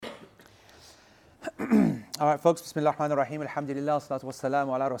All right, folks. Bismillah ar-Rahman ar-Rahim. Alhamdulillah. Salatu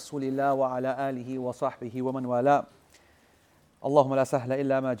wassalamu ala Rasulillah wa ala alihi wa sahbihi wa man wala. Allahumma la sahla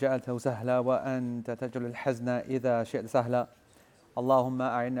illa ma ja'altahu sahla wa anta taj'al al-hazna idha shi'ta sahla. Allahumma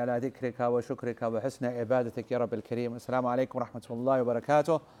a'inna ala dhikrika wa shukrika wa husna ibadatik ya Rabbil Kareem. Assalamu alaikum wa rahmatullahi wa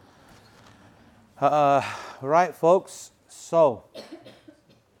barakatuh. Right, folks. So,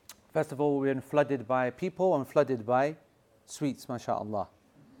 first of all, we've been flooded by people and flooded by sweets, mashallah.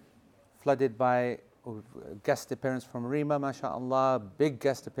 Flooded by guest appearance from Rima, mashallah, big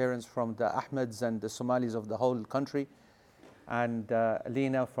guest appearance from the Ahmeds and the Somalis of the whole country, and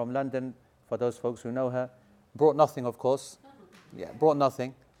Alina from London, for those folks who know her, brought nothing, of course. Yeah, brought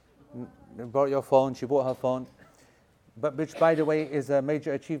nothing. Brought your phone, she brought her phone, but which, by the way, is a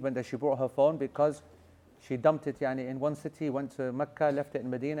major achievement that she brought her phone, because she dumped it in one city, went to Mecca, left it in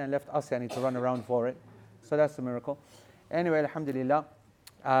Medina, and left us to run around for it. So that's a miracle. Anyway, alhamdulillah.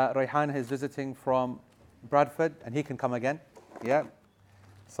 Rayhan is visiting from Bradford, and he can come again. Yeah.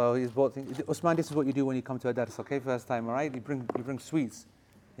 So he's bought things. Usman, this is what you do when you come to a dars, okay? First time, all right? You bring sweets.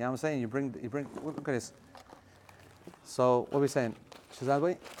 You know what I'm saying? You bring. Look at this. So what are we saying? Shazad,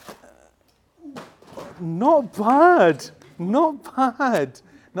 wait. Not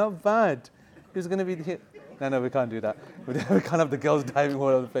bad. Who's going to be here? No, we can't do that. We can't have the girls diving all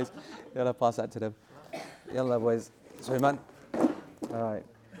over the place. Yalla, pass that to them. Yalla, boys. Sorry, man. All right.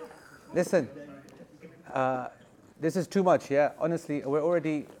 Listen, this is too much, yeah? Honestly, we're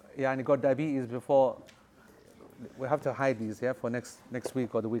already got diabetes before. We have to hide these, yeah, for next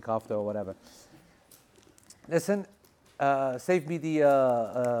week or the week after or whatever. Listen, save me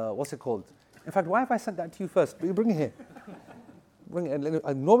the, what's it called? In fact, why have I sent that to you first? Bring it here. Bring it.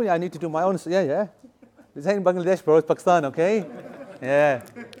 Normally I need to do my own, yeah. This ain't Bangladesh, bro, it's Pakistan, okay? Yeah.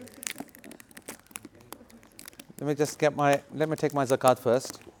 Let me take my zakat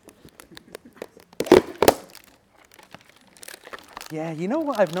first. Yeah, you know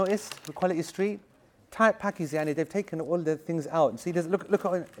what I've noticed with Quality Street? Tight packies, they've taken all the things out. See, look,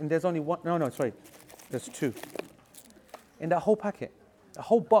 and there's only one, sorry. There's two. In that whole packet, the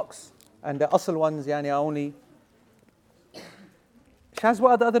whole box. And the asl ones, are only... Shaz,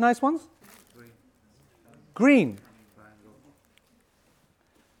 what are the other nice ones? Green.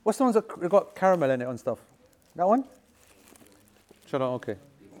 What's the ones that got caramel in it and stuff? That one? Shut up, okay.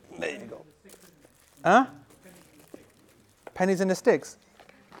 There you go. Huh? Pennies and the sticks?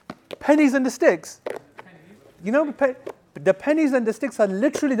 Pennies and the sticks? You know, the pennies and the sticks are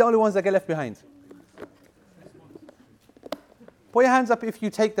literally the only ones that get left behind. Put your hands up if you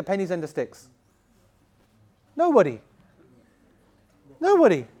take the pennies and the sticks. Nobody. All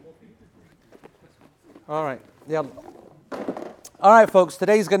right. Yeah. All right, folks.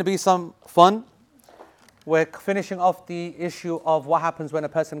 Today's going to be some fun. We're finishing off the issue of what happens when a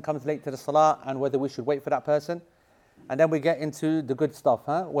person comes late to the salah and whether we should wait for that person. And then we get into the good stuff,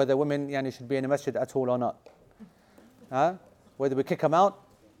 whether women should be in the masjid at all or not. Whether we kick them out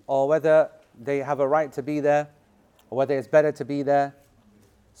or whether they have a right to be there or whether it's better to be there.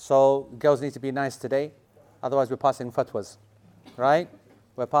 So girls need to be nice today. Otherwise we're passing fatwas. Right?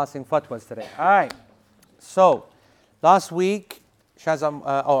 We're passing fatwas today. All right. So last week, Shazam,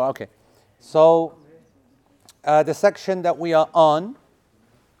 okay. So the section that we are on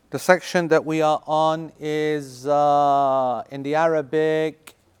is in the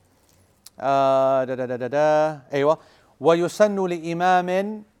Arabic. أيوة. ويسن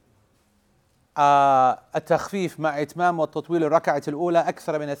لإمام التخفيف مع إتمام وتطويل الركعة الأولى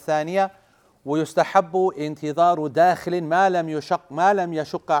أكثر من الثانية ويستحب انتظار داخل ما لم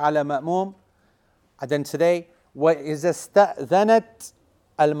يشق على مأموم. And then today, وإذا استأذنت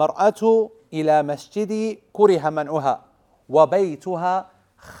المرأة إلى مسجد كره منعها وبيتها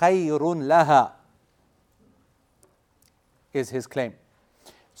خير لها is his claim.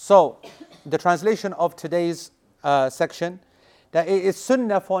 So, the translation of today's section, that it is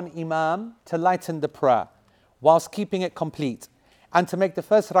sunnah for an imam to lighten the prayer whilst keeping it complete and to make the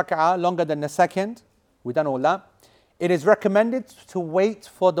first rak'ah longer than the second. We've done all that. It is recommended to wait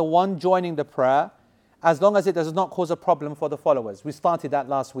for the one joining the prayer as long as it does not cause a problem for the followers. We started that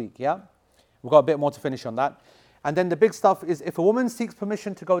last week, yeah? We've got a bit more to finish on that. And then the big stuff is if a woman seeks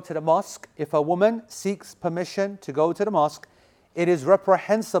permission to go to the mosque, it is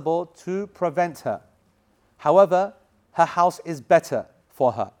reprehensible to prevent her. However, her house is better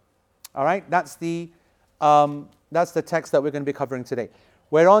for her. All right? That's the text that we're going to be covering today.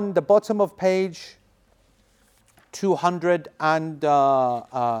 We're on the bottom of page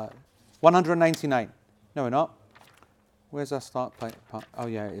 199. No, we're not. Where's our start part? Oh,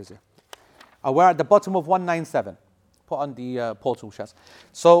 yeah, it is. We're at the bottom of 197. put on the portal, Shaz.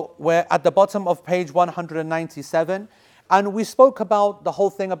 So we're at the bottom of page 197. And we spoke about the whole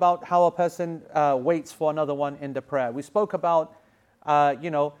thing about how a person waits for another one in the prayer. We spoke about,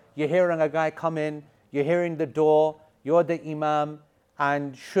 you're hearing a guy come in, you're hearing the door, you're the imam,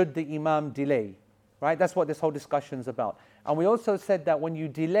 and should the imam delay? Right? That's what this whole discussion is about. And we also said that when you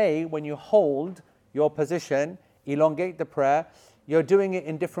delay, when you hold your position, elongate the prayer, you're doing it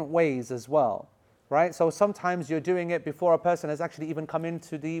in different ways as well. Right? So sometimes you're doing it before a person has actually even come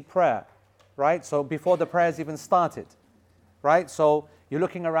into the prayer. Right? So before the prayer has even started. Right? So you're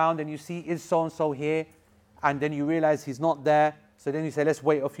looking around and you see, is so-and-so here? And then you realize he's not there. So then you say, let's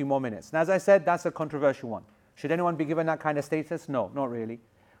wait a few more minutes. Now, as I said, that's a controversial one. Should anyone be given that kind of status? No, not really.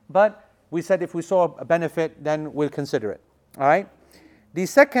 But we said if we saw a benefit, then we'll consider it. All right? The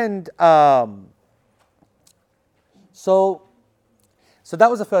second, so that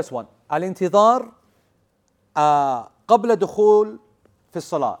was the first one. Al-intidhar qabla dukhul fi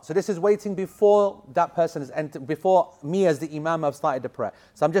salah. So this is waiting before that person has entered, before me as the imam have started the prayer.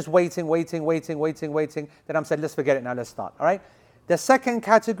 So I'm just waiting. Then I'm saying, let's forget it now, let's start. All right? The second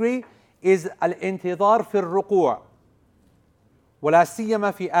category is al-intidhar fi al-ruku'. وَلَا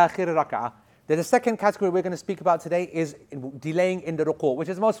سِيَّمَا فِي آخِرِ رَكْعَةٍ. The second category we're going to speak about today is delaying in the ruku', which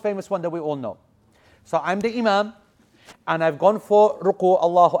is the most famous one that we all know. So I'm the imam, and I've gone for ruku',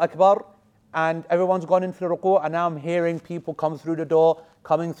 Allahu Akbar, and everyone's gone into the ruku', and now I'm hearing people coming through the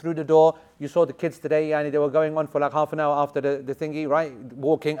door. You saw the kids today, they were going on for like half an hour after the thingy, right?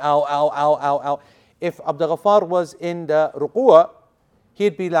 Walking, ow. If Abdul Ghaffar was in the ruku',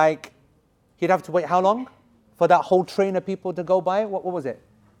 he'd have to wait how long? For that whole train of people to go by? What was it?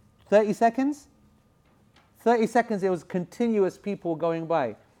 30 seconds? 30 seconds, it was continuous people going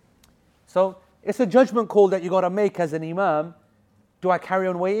by. So it's a judgment call that you got to make as an imam. Do I carry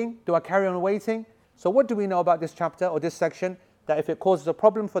on waiting? So what do we know about this chapter or this section? That if it causes a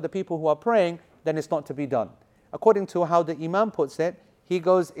problem for the people who are praying, then it's not to be done. According to how the imam puts it, he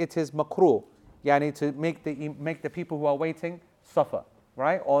goes, it is makruh. To make the people who are waiting suffer,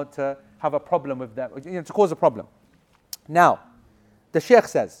 right? Or to have a problem with that, to cause a problem. Now, the Shaykh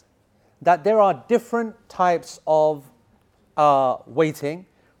says that there are different types of waiting.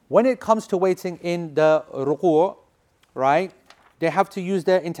 When it comes to waiting in the ruku', right, they have to use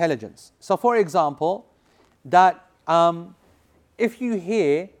their intelligence. So for example, that if you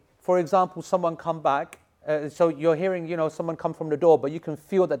hear, for example, someone come back, so you're hearing, someone come from the door, but you can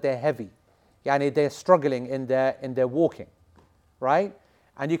feel that they're heavy. They're struggling in their walking, right?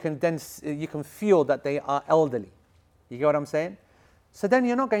 And you can feel that they are elderly. You get what I'm saying? So then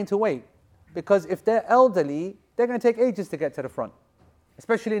you're not going to wait, because if they're elderly, they're going to take ages to get to the front,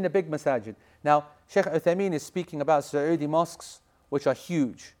 especially in the big masajid. Now, Sheikh Uthaymeen is speaking about Saudi mosques, which are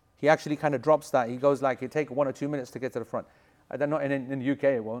huge. He actually kind of drops that. He goes like, it take 1 or 2 minutes to get to the front. Not in the UK,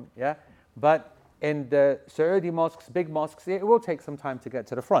 it won't, yeah? But in the Saudi mosques, big mosques, it will take some time to get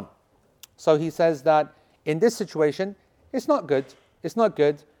to the front. So he says that in this situation, it's not good.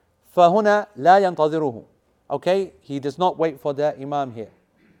 فَهُنَا لَا يَنْتَظِرُهُ. Okay, he does not wait for the imam here.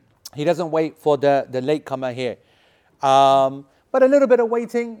 He doesn't wait for the latecomer here. But a little bit of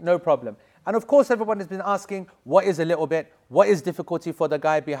waiting, no problem. And of course, everyone has been asking, what is a little bit? What is difficulty for the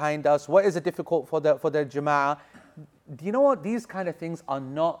guy behind us? What is it difficult for the jama'ah? Do you know what? These kind of things are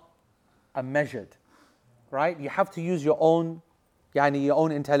not measured, right? You have to use your own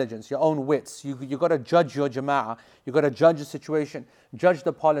intelligence, your own wits. You got to judge your jama'ah. You got to judge the situation, judge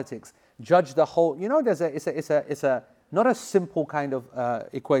the politics, judge the whole. It's not a simple kind of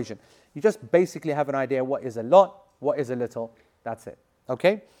equation. You just basically have an idea what is a lot, what is a little. That's it.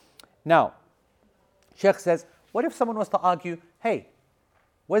 Okay. Now, Sheikh says, what if someone was to argue, hey,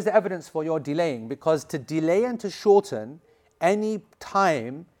 where's the evidence for your delaying? Because to delay and to shorten any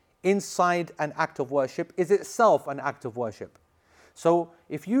time inside an act of worship is itself an act of worship. So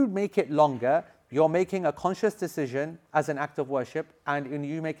if you make it longer, you're making a conscious decision as an act of worship, and when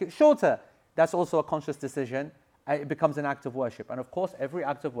you make it shorter, that's also a conscious decision, it becomes an act of worship. And of course, every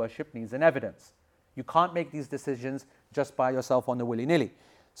act of worship needs an evidence. You can't make these decisions just by yourself on the willy-nilly.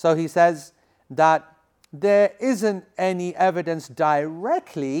 So he says that there isn't any evidence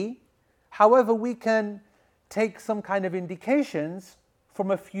directly, however, we can take some kind of indications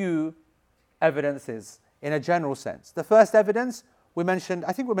from a few evidences in a general sense. The first evidence, I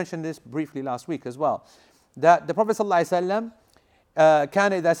think we mentioned this briefly last week as well, that the Prophet ﷺ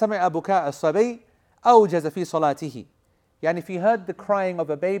كان إذا سمع بكاء الصبي أوجز في صلاته. If he heard the crying of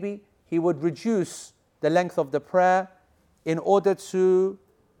a baby, he would reduce the length of the prayer in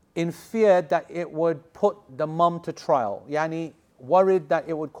fear that it would put the mum to trial. Worried that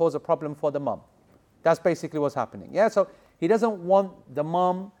it would cause a problem for the mum. That's basically what's happening. Yeah, so he doesn't want the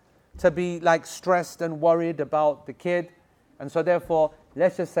mom to be like stressed and worried about the kid. And so therefore,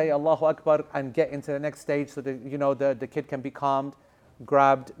 let's just say Allahu Akbar and get into the next stage so that the kid can be calmed,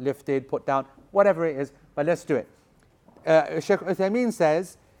 grabbed, lifted, put down, whatever it is, but let's do it. Shaykh Uthaymeen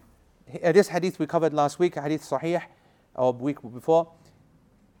says, this hadith we covered last week, hadith sahih, or week before.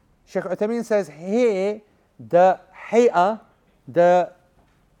 Shaykh Uthaymeen says here, the hay'ah, the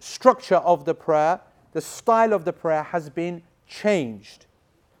structure of the prayer, the style of the prayer has been changed,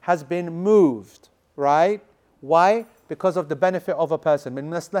 has been moved, right? Why? Because of the benefit of a person. من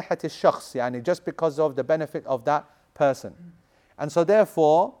مصلحة الشخص, يعني just because of the benefit of that person. And so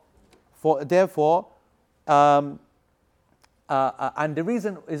therefore, and the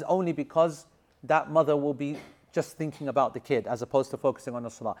reason is only because that mother will be just thinking about the kid as opposed to focusing on the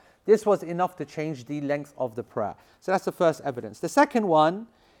salah. This was enough to change the length of the prayer. So that's the first evidence. The second one,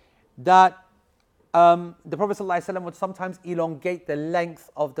 that the Prophet ﷺ would sometimes elongate the length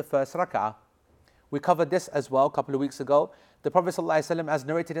of the first rak'ah. We covered this as well a couple of weeks ago. The Prophet ﷺ, as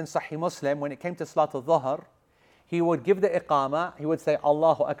narrated in Sahih Muslim, when it came to Salat al-Dhuhr, he would give the iqamah, he would say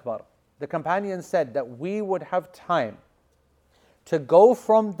Allahu Akbar. The companion said that we would have time to go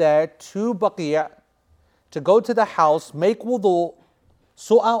from there to Baqi', to go to the house, make wudu,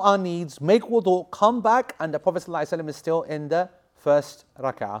 sort out our needs, make wudu, come back, and the Prophet ﷺ is still in the first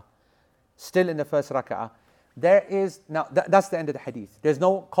rak'ah. Still in the first rak'ah. There is, now that's the end of the hadith. There's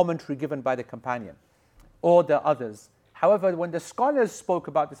no commentary given by the companion or the others. However, when the scholars spoke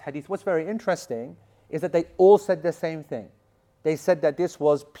about this hadith, what's very interesting is that they all said the same thing. They said that this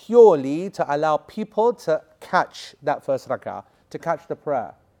was purely to allow people to catch that first rak'ah, to catch the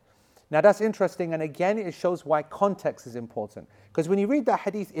prayer. Now that's interesting, and again it shows why context is important. Because when you read that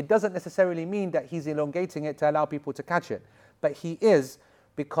hadith, it doesn't necessarily mean that he's elongating it to allow people to catch it. But he is,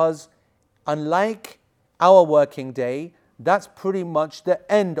 because unlike our working day, that's pretty much the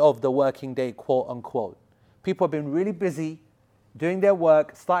end of the working day, quote unquote. People have been really busy doing their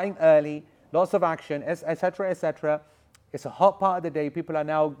work, starting early, lots of action, etc., etc. It's a hot part of the day. People are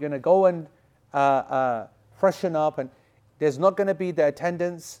now going to go and freshen up, and there's not going to be the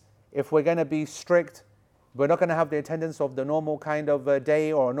attendance. If we're going to be strict, we're not going to have the attendance of the normal kind of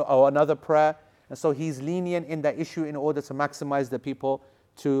day or another prayer. And so he's lenient in that issue in order to maximize the people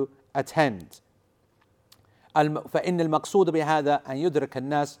to attend. فإن المقصود بهذا أن يدرك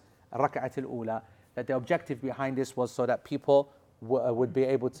الناس الركعة الأولى. That the objective behind this was so that people would be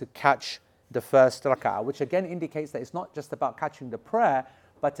able to catch the first rak'ah, which again indicates that it's not just about catching the prayer,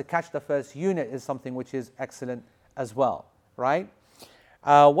 but to catch the first unit is something which is excellent as well, right?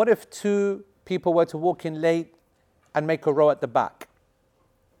 What if two people were to walk in late and make a row at the back?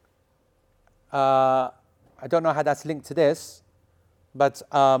 I don't know how that's linked to this, but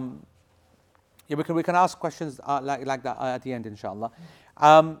yeah, we can ask questions like that at the end, inshallah.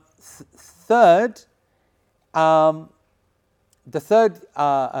 Third, the third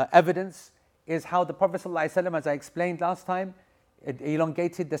evidence is how the Prophet ﷺ, as I explained last time,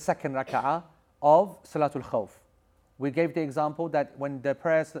 elongated the second rak'ah of Salatul Khawf. We gave the example that when the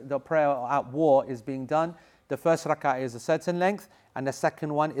prayer at war is being done, the first rak'ah is a certain length and the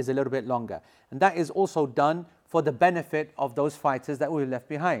second one is a little bit longer. And that is also done for the benefit of those fighters that were left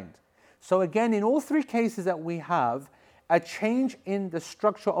behind. So again, in all three cases that we have, a change in the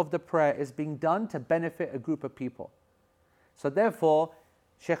structure of the prayer is being done to benefit a group of people. So therefore,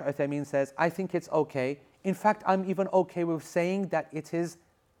 Shaykh Uthaymeen says, I think it's okay. In fact, I'm even okay with saying that it is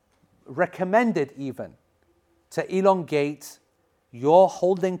recommended even to elongate your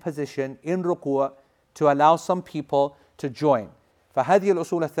holding position in ruku' to allow some people to join. فهذه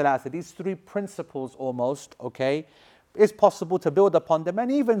الأصول الثلاثة, these three principles almost, okay, it's possible to build upon them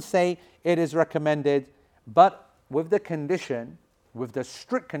and even say it is recommended, but with the condition, with the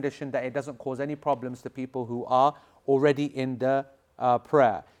strict condition that it doesn't cause any problems to people who are already in the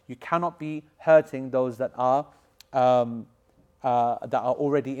prayer. You cannot be hurting those that are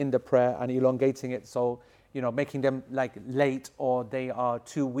already in the prayer and elongating it, so making them like late, or they are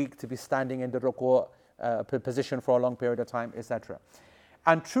too weak to be standing in the ruku' position for a long period of time, etc.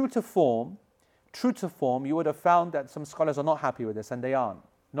 And true to form, you would have found that some scholars are not happy with this, and they aren't.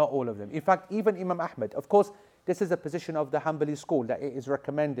 Not all of them. In fact, even Imam Ahmad, of course, this is a position of the Hanbali school that it is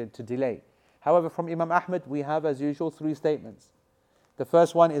recommended to delay. However, from Imam Ahmad, we have, as usual, three statements. The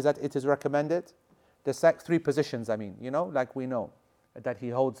first one is that it is recommended. The three positions, like we know that he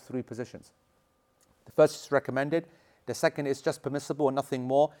holds three positions. The first is recommended. The second is just permissible and nothing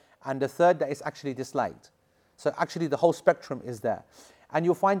more. And the third, that is actually disliked. So actually the whole spectrum is there. And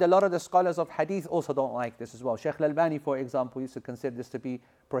you'll find a lot of the scholars of hadith also don't like this as well. Shaykh Al-Albani, for example, used to consider this to be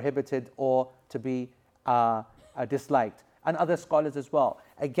prohibited or to be disliked. And other scholars as well.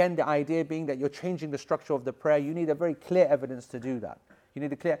 Again, the idea being that you're changing the structure of the prayer. You need a very clear evidence to do that. You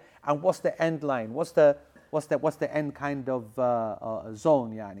need a clear. And what's the end line? What's the end kind of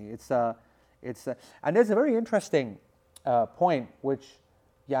zone? Yani and there's a very interesting point which,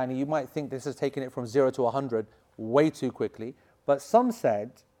 yani, you might think this is taking it from 0 to 100 way too quickly. But some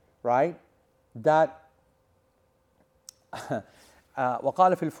said, right, that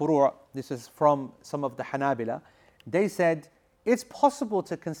وقال في الفروع, this is from some of the Hanabila, they said it's possible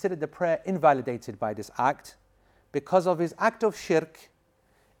to consider the prayer invalidated by this act because of his act of shirk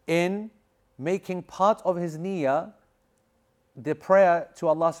in making part of his niyyah, the prayer to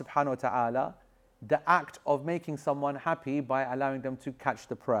Allah subhanahu wa ta'ala, the act of making someone happy by allowing them to catch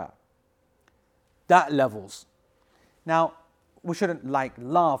the prayer. That levels. Now, we shouldn't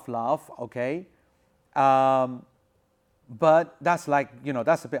laugh, okay? But that's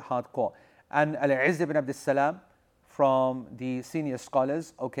that's a bit hardcore. And Al-Izz ibn Abd Salam, from the senior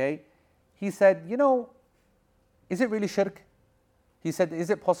scholars, okay, he said, is it really shirk? He said, is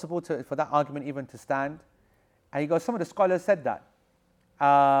it possible for that argument even to stand? And he goes, some of the scholars said that.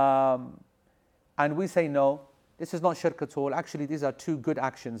 And we say, no, this is not shirk at all. Actually, these are two good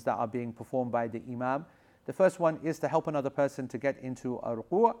actions that are being performed by the imam. The first one is to help another person to get into a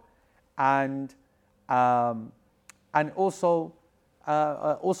ruku', and also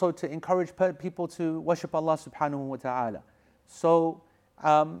to encourage people to worship Allah subhanahu wa ta'ala. So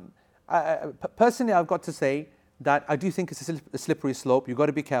personally, I've got to say that I do think it's a slippery slope. You've got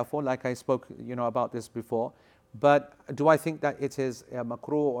to be careful, like I spoke about this before. But do I think that it is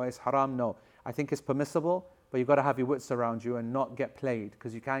makruh or it's haram? No. I think it's permissible, but you've got to have your wits around you and not get played,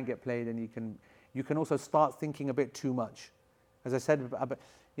 because you can get played, and you can also start thinking a bit too much. As I said,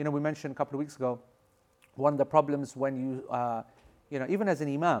 we mentioned a couple of weeks ago, one of the problems when you even as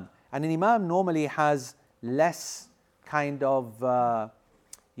an imam, and an imam normally has less kind of,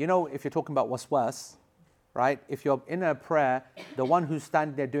 if you're talking about waswas, right? If you're in a prayer, the one who's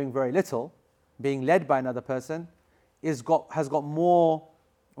standing there doing very little, being led by another person, has got more,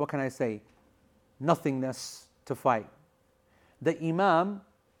 what can I say, nothingness to fight. The imam,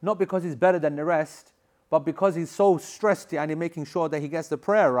 not because he's better than the rest, but because he's so stressed and he's making sure that he gets the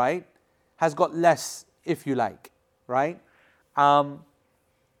prayer right, has got less, if you like, right? I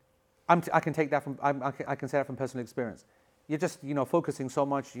can take that I can say that from personal experience. You're just, focusing so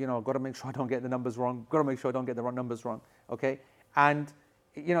much, got to make sure I don't get the numbers wrong, got to make sure I don't get the wrong numbers wrong, okay? And,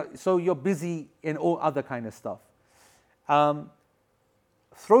 so you're busy in all other kind of stuff.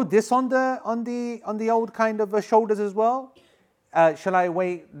 Throw this on the old kind of shoulders as well. Shall I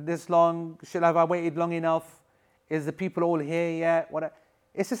wait this long? Have I waited long enough? Is the people all here yet?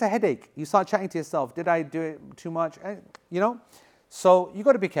 It's just a headache. You start chatting to yourself. Did I do it too much? So you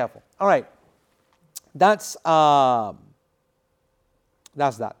got to be careful. All right. That's that.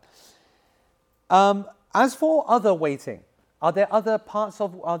 As for other waiting, are there other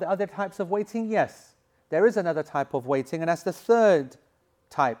types of waiting? Yes, there is another type of waiting, and that's the third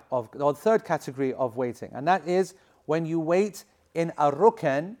category of waiting, and that is when you wait in a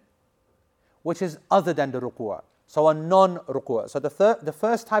rukn, which is other than the ruku'. So a non-ruku'. So the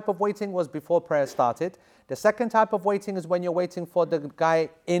first type of waiting was before prayer started. The second type of waiting is when you're waiting for the guy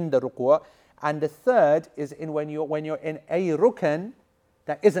in the ruku'. And the third is when you're in a rukn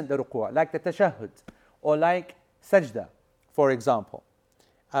that isn't the ruku', like the tashahhud or like sajda, for example.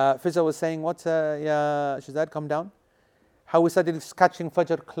 Fiza was saying, Shazad, come down. How we said it's catching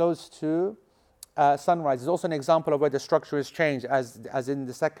Fajr close to sunrise is also an example of where the structure is changed, as in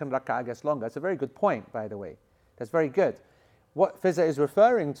the second rak'ah gets longer. It's a very good point, by the way. That's very good. What Fiza is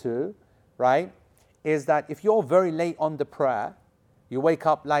referring to, right, is that if you're very late on the prayer, you wake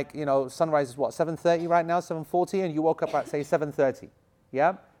up sunrise is 7:30 right now, 7:40, and you woke up at, say, 7:30.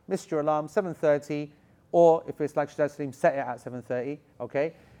 Yeah? Missed your alarm, 7:30, or if it's like Shazad, set it at 7:30,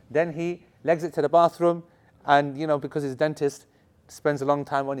 okay? Then he legs it to the bathroom, and, because he's a dentist, spends a long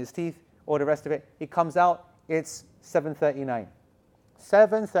time on his teeth, or the rest of it, he comes out, it's 7:39.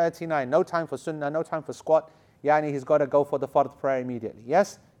 7:39, no time for sunnah, no time for squat. He's got to go for the fard prayer immediately.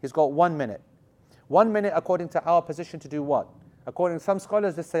 Yes? He's got 1 minute. 1 minute according to our position to do what? According to some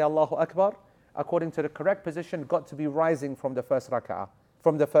scholars, they say Allahu Akbar. According to the correct position, got to be rising from the first rak'ah.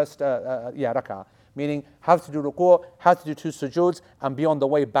 Rak'ah. Meaning, have to do ruku', have to do 2 sujoods, and be on the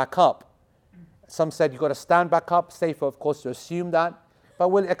way back up. Some said you've got to stand back up. Safer, of course, to assume that. But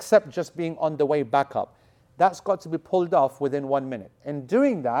we'll accept just being on the way back up. That's got to be pulled off within 1 minute. In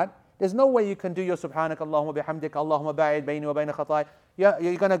doing that, there's no way you can do your subhanak Allahumma bihamdik, Allahumma ba'id bayni wa bayna khataya.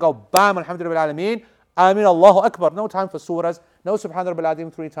 You're going to go, bam, alhamdulillah alameen. Ameen, Allahu Akbar. No time for surahs. No Subhana Rabbil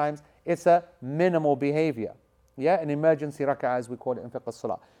Azim 3 times. It's a minimal behavior. Yeah, an emergency rak'ah as we call it in fiqh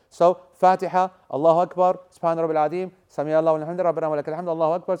as-salah. So, Fatiha, Allahu Akbar, Subhana Rabbil Azim, Sami Allahu alhamdu, Rabbana wa lakal hamd,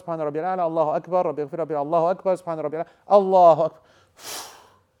 Allahu Akbar, Subhana Rabbil A'la, Allahu Akbar, Rabbi Ghfir, Rabbi Allahu Akbar, Subhana Rabbil A'la, Allahu Akbar.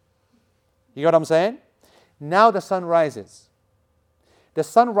 You know what I'm saying? Now the sun rises. The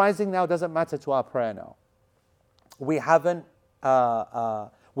sun rising now doesn't matter to our prayer now. We haven't,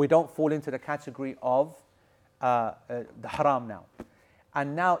 we don't fall into the category of the haram now.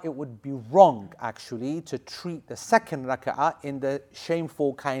 And now it would be wrong actually to treat the second raka'ah in the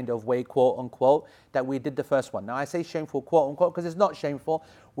shameful kind of way, quote unquote, that we did the first one. Now I say shameful, quote unquote, because it's not shameful.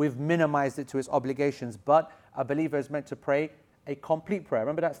 We've minimized it to its obligations. But a believer is meant to pray a complete prayer.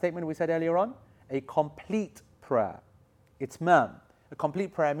 Remember that statement we said earlier on? A complete prayer. Itmam. A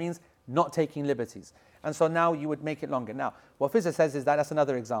complete prayer means not taking liberties. And so now you would make it longer. Now, what Fizz says is that's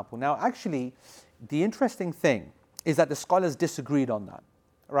another example. Now, actually, the interesting thing is that the scholars disagreed on that,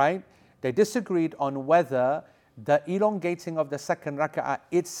 right? They disagreed on whether the elongating of the second raka'ah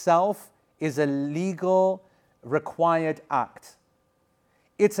itself is a legal required act.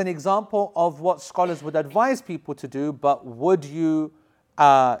 It's an example of what scholars would advise people to do, but would you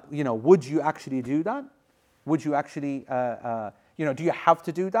actually do that? Would you actually, do you have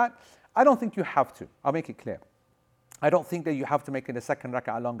to do that? I don't think you have to. I'll make it clear. I don't think that you have to make it a second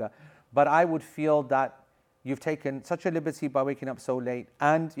raka'ah longer, but I would feel that you've taken such a liberty by waking up so late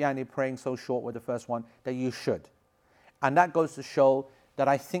and praying so short with the first one that you should. And that goes to show that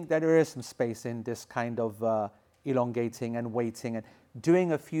I think that there is some space in this kind of elongating and waiting and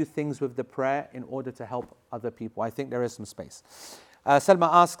doing a few things with the prayer in order to help other people. I think there is some space. Selma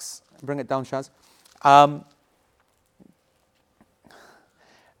asks, bring it down, Shaz.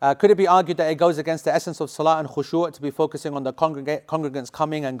 Could it be argued that it goes against the essence of salah and khushu' to be focusing on the congregants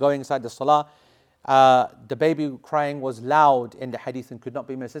coming and going inside the salah? The baby crying was loud in the hadith and could not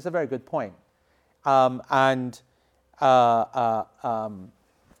be missed. It's a very good point. The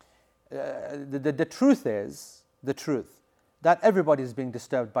truth is, that everybody is being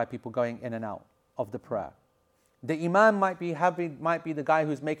disturbed by people going in and out of the prayer. The imam might be the guy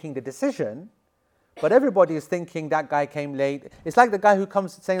who's making the decision, but everybody is thinking that guy came late. It's like the guy who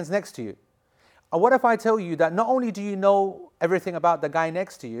stands next to you. And what if I tell you that not only do you know everything about the guy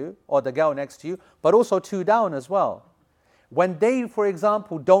next to you or the girl next to you, but also two down as well? When they, for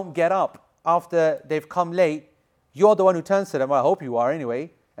example, don't get up after they've come late, you're the one who turns to them, well, I hope you are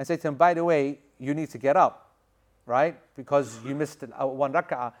anyway, and say to them, by the way, you need to get up, right? Because you missed one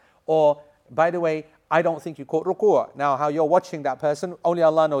rak'ah. Or, by the way, I don't think you caught ruku'. Now, how you're watching that person, only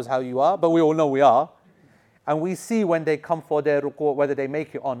Allah knows how you are, but we all know we are. And we see when they come for their ruku', whether they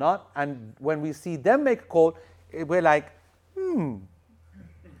make it or not. And when we see them make a call, we're like, You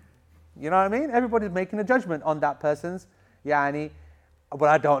know what I mean? Everybody's making a judgment on that person's, but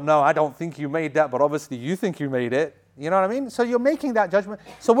I don't know. I don't think you made that, but obviously you think you made it. You know what I mean? So you're making that judgment.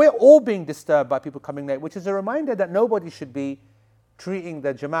 So we're all being disturbed by people coming late, which is a reminder that nobody should be treating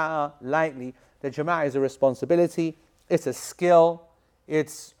the jama'ah lightly. The jama'ah is a responsibility, it's a skill,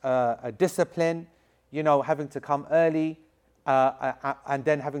 it's a discipline, having to come early and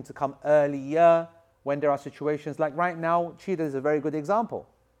then having to come earlier when there are situations like right now. Cheetah is a very good example,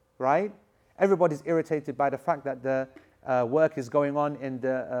 right? Everybody's irritated by the fact that the work is going on in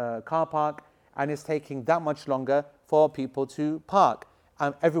the car park and it's taking that much longer for people to park.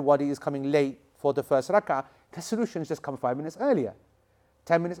 And everybody is coming late for the first rak'ah. The solution is just come 5 minutes earlier.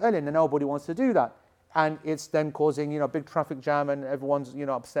 10 minutes earlier, and nobody wants to do that. And it's then causing, big traffic jam and everyone's,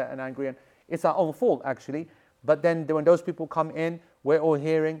 upset and angry. And it's our own fault, actually. But then when those people come in, we're all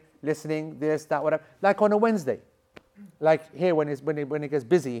hearing, listening, this, that, whatever. Like on a Wednesday. Like here when it gets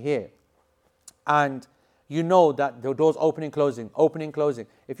busy here. And you know that the doors opening, closing.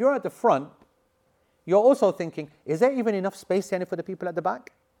 If you're at the front, you're also thinking, is there even enough space here for the people at the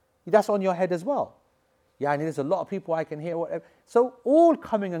back? That's on your head as well. And there's a lot of people I can hear, whatever. So all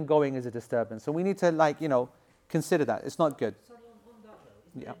coming and going is a disturbance. So we need to consider that. It's not good. Sorry, on that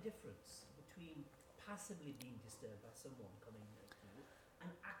though, is there a difference between passively being disturbed by someone coming next to you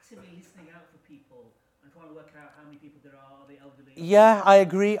and actively listening out for people and trying to work out how many people there are the elderly? Yeah, I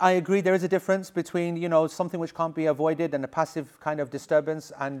agree. There is a difference between, something which can't be avoided and a passive kind of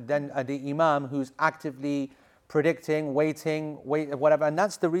disturbance, and then the imam who's actively predicting, waiting, whatever. And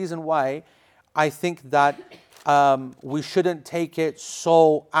that's the reason why I think that we shouldn't take it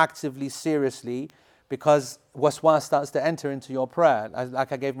so actively seriously, because waswas starts to enter into your prayer.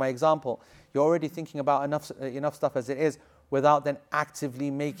 Like I gave my example, you're already thinking about enough stuff as it is without then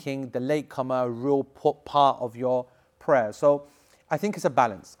actively making the latecomer a real part of your prayer. So I think it's a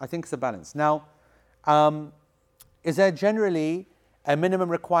balance. Now, Is there generally a minimum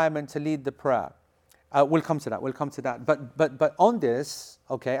requirement to lead the prayer? We'll come to that. But on this,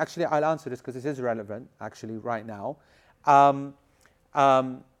 okay, actually I'll answer this because this is relevant actually right now.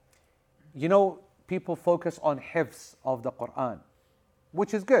 You know, people focus on hifz of the Quran,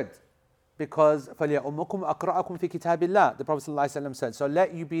 which is good. Because فَلْيَأُمُّكُمْ أَقْرَأَكُمْ فِي كِتَابِ اللَّهِ, the Prophet ﷺ said, so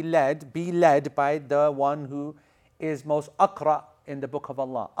let you be led by the one who is most aqra in the book of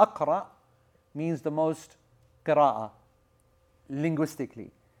Allah. Aqra means the most qira'ah,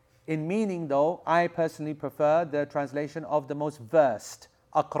 linguistically. In meaning though, I personally prefer the translation of the most versed,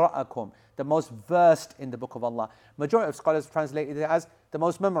 aqra'akum, the most versed in the book of Allah. Majority of scholars translated it as the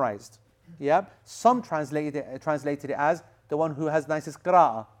most memorized. Yeah? Some translated it as the one who has nicest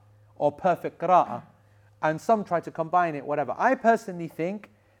qira'ah, or perfect qira'ah. And some try to combine it, whatever. I personally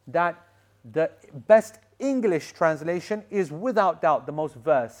think that the best English translation is without doubt the most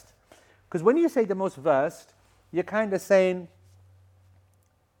versed. Because when you say the most versed, you're kind of saying,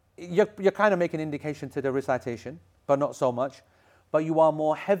 you're kind of making an indication to the recitation, but not so much. But you are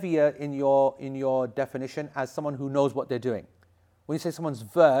more heavier in your definition as someone who knows what they're doing. When you say someone's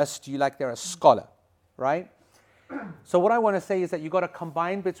versed, you like they're a scholar, right? So what I want to say is that you've got to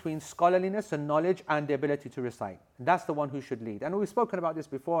combine between scholarliness and knowledge and the ability to recite. And that's the one who should lead. And we've spoken about this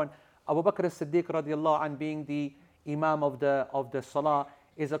before. And Abu Bakr as-Siddiq radiallahu anh being the imam of the salah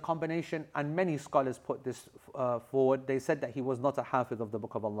is a combination, and many scholars put this forward. They said that he was not a hafiz of the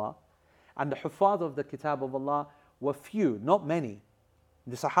book of Allah. And the huffaz of the kitab of Allah were few, not many.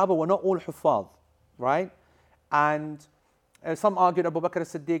 The Sahaba were not all huffaz, right? And some argued Abu Bakr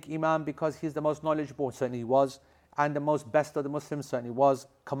as-Siddiq imam because he's the most knowledgeable, certainly he was, and the most best of the Muslims, certainly was,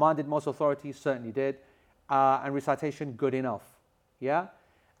 commanded most authority, certainly did, and recitation, good enough. Yeah?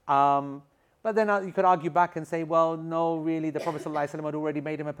 But then you could argue back and say, well, no, really, the Prophet ﷺ had already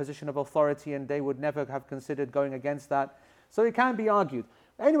made him a position of authority and they would never have considered going against that. So it can be argued.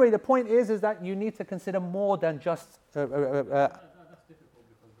 Anyway, the point is that you need to consider more than just... That's difficult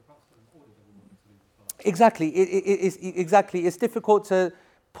because the Prophet ordered Abu Bakr to lead the salah. Exactly. It's difficult to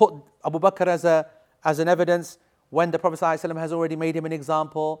put Abu Bakr as an evidence when the Prophet ﷺ has already made him an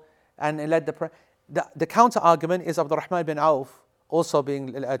example and led the prayer. The counter argument is Abdurrahman bin Auf also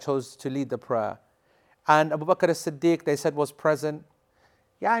being chose to lead the prayer. And Abu Bakr as-Siddiq, they said, was present.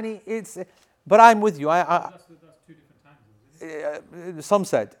 But I'm with you. That's two different times, isn't it? Some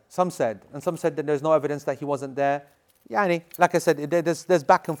said, and some said that there's no evidence that he wasn't there. Like I said, there's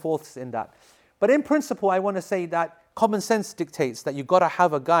back and forths in that. But in principle, I want to say that common sense dictates that you've got to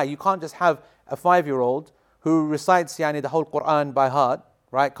have a guy. You can't just have a 5-year-old who recites the whole Quran by heart,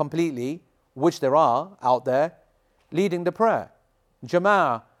 right, completely, which there are out there, leading the prayer.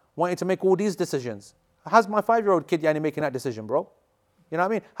 Jama'ah, wanting to make all these decisions. How's my 5-year-old kid making that decision, bro? You know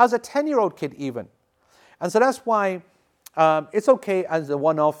what I mean? How's a 10-year-old kid even? And so that's why it's okay as a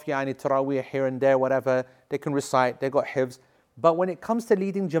one-off, Taraweeh here and there, whatever. They can recite, they got hifz. But when it comes to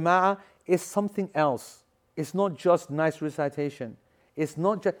leading Jama'ah, it's something else. It's not just nice recitation. It's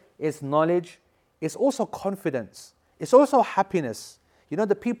knowledge. It's also confidence. It's also happiness.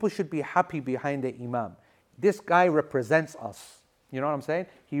 The people should be happy behind the imam. This guy represents us. You know what I'm saying?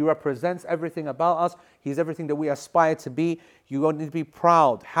 He represents everything about us. He's everything that we aspire to be. You need to be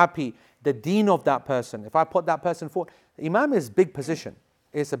proud, happy. The deen of that person. If I put that person forward, imam is a big position.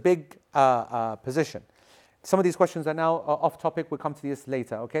 It's a big position. Some of these questions are now off topic. We'll come to this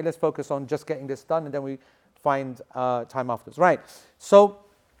later. Okay, let's focus on just getting this done and then we find time afterwards. Right. So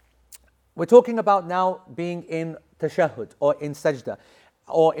we're talking about now being in tashahhud or in sajda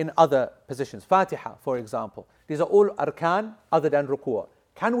or in other positions. Fatiha, for example. These are all arkan other than ruku'.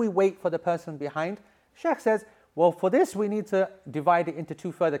 Can we wait for the person behind? Shaykh says, well, for this we need to divide it into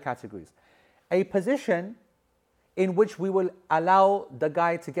two further categories. A position in which we will allow the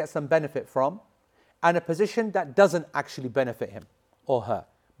guy to get some benefit from, and a position that doesn't actually benefit him or her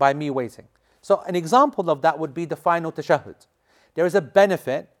by me waiting. So an example of that would be the final tashahhud. There is a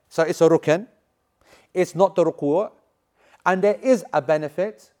benefit, so it's a rukn, it's not the ruku', and there is a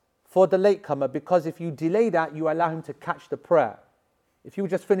benefit for the latecomer because if you delay that, you allow him to catch the prayer. If you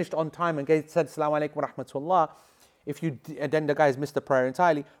just finished on time and said Assalamu alaikum wa rahmatullah, then the guy's missed the prayer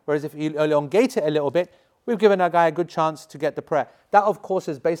entirely. Whereas if you elongate it a little bit, we've given a guy a good chance to get the prayer. That of course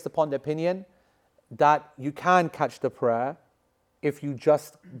is based upon the opinion that you can catch the prayer if you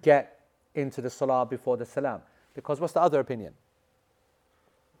just get into the salah before the salam. Because what's the other opinion?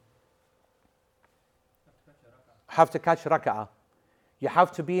 Have to catch raka'ah. You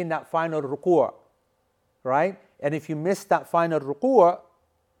have to be in that final ruku', right? And if you miss that final ruku',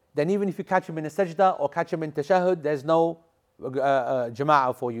 then even if you catch him in a sajda or catch him in tashahhud, there's no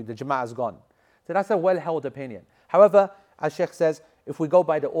jama'ah for you. The jama'ah is gone. So that's a well-held opinion. However, as Sheikh says, if we go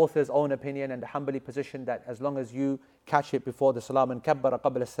by the author's own opinion and the Hanbali position that as long as you catch it before the salam and kabbara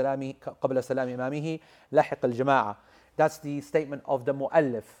qabla salami imamihi lahiq al-jama'ah. That's the statement of the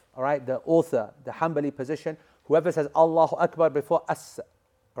mu'allif, all right, the author, the Hanbali position. Whoever says Allahu Akbar before as,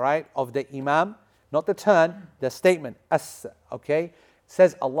 right, of the imam, not the turn, the statement as, okay,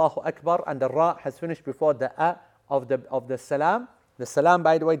 says Allahu Akbar and the ra has finished before the a of the salam. The salam,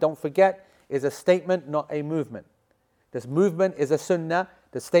 by the way, don't forget, is a statement, not a movement. This movement is a sunnah,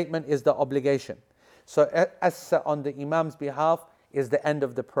 the statement is the obligation. So as on the imam's behalf is the end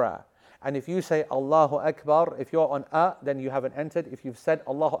of the prayer. And if you say Allahu Akbar, if you're on a, then you haven't entered. If you've said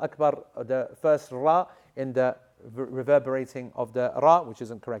Allahu Akbar, the first ra in the reverberating of the ra, which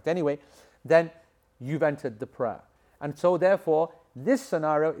isn't correct anyway, then you've entered the prayer. And so therefore, this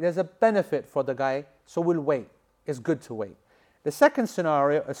scenario, there's a benefit for the guy, so we'll wait. It's good to wait. The second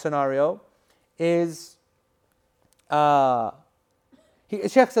scenario is,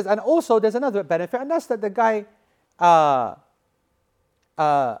 Sheikh says, and also there's another benefit, and that's that the guy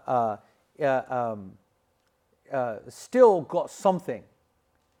still got something.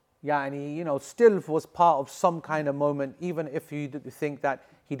 Yani, still was part of some kind of moment, even if you think that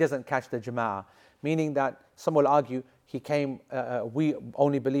he doesn't catch the jama'ah. Meaning that some will argue, he came, we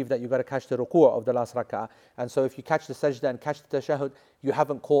only believe that you got to catch the ruku' of the last rak'ah. And so if you catch the sajda and catch the tashahhud, you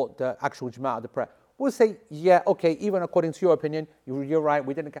haven't caught the actual jama'ah of the prayer. We'll say, yeah, okay, even according to your opinion, you're right,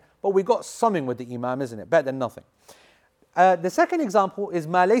 we didn't catch. But we got something with the imam, isn't it? Better than nothing. The second example is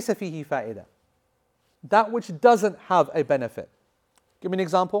ma laysa fihi fa'ida. That which doesn't have a benefit. Give me an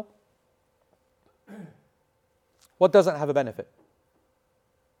example. What doesn't have a benefit?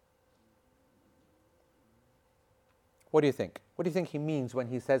 What do you think? What do you think he means when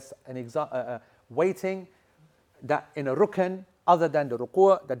he says waiting that in a rukn other than the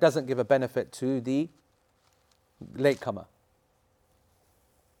ruku' that doesn't give a benefit to the latecomer?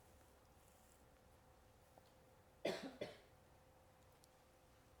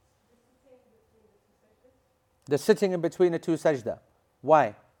 The sitting in between the two sajda.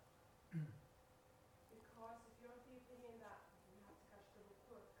 Why? Because if you're of the opinion that you have to catch the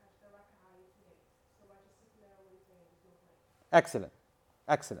ruku' to catch the rak'ah, you can wait. So I just sit there waiting, there's no point.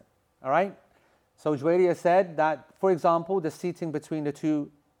 Excellent. All right? So Juwayriya said that, for example, the seating between the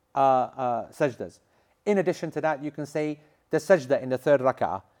two sajdas. In addition to that, you can say the sajda in the third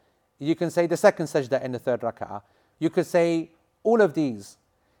rak'ah. You can say the second sajda in the third rak'ah. You could say all of these.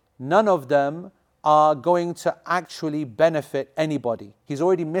 None of them are going to actually benefit anybody. He's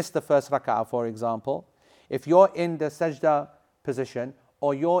already missed the first rak'ah, for example. If you're in the sajda position,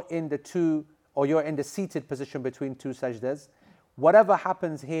 or you're in the seated position between two sajdas, whatever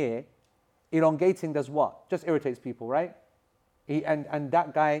happens here, elongating does what? Just irritates people, right? And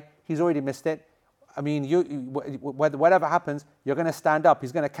that guy, he's already missed it. I mean, whatever happens, you're going to stand up.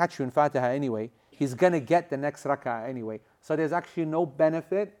 He's going to catch you in Fatiha anyway. He's going to get the next rak'ah anyway. So there's actually no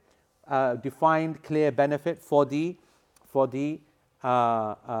benefit, defined, clear benefit for the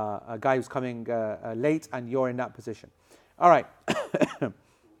guy who's coming late and you're in that position. All right.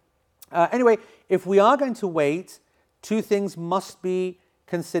 Anyway, if we are going to wait, two things must be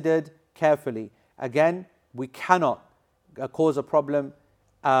considered carefully. Again, we cannot cause a problem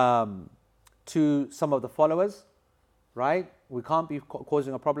to some of the followers, right? We can't be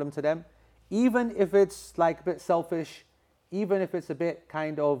causing a problem to them. Even if it's like a bit selfish, even if it's a bit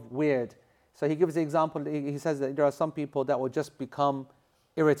kind of weird. So he gives the example, he says that there are some people that will just become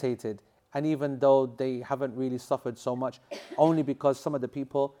irritated, and even though they haven't really suffered so much, only because some of the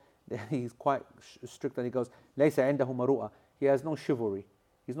people, he's quite strict and he goes, لَيْسَ عِنْدَهُ مَرُوءَةٌ. He has no chivalry.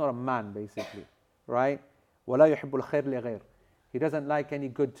 He's not a man, basically, right? وَلَا يُحِبُّ الْخَيْرَ لِغَيْرِ. He doesn't like any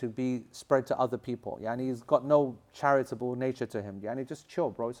good to be spread to other people. Yani he's got no charitable nature to him. Yani just chill,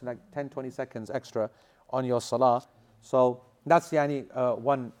 bro. It's like 10, 20 seconds extra on your salah. So that's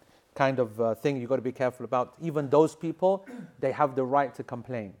one kind of thing you've got to be careful about. Even those people, they have the right to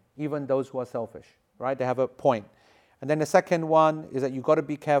complain. Even those who are selfish, right? They have a point. And then the second one is that you've got to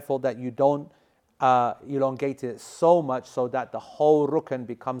be careful that you don't elongate it so much so that the whole rukn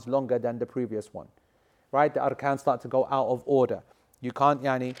becomes longer than the previous one. Right? The arkan start to go out of order. You can't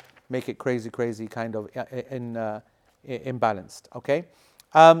make it crazy kind of imbalanced. Okay?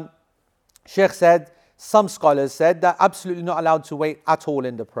 Sheikh said, some scholars said that absolutely not allowed to wait at all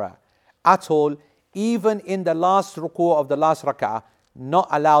in the prayer. At all, even in the last ruku' of the last rak'ah, not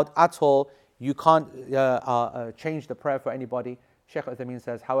allowed at all. You can't change the prayer for anybody. Sheikh Uthaymeen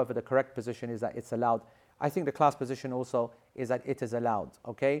says, however, the correct position is that it's allowed. I think the class position also is that it is allowed.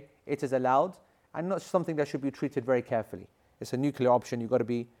 Okay? It is allowed, and not something that should be treated very carefully. It's a nuclear option. You've got to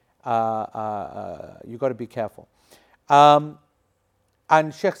be you got to be careful.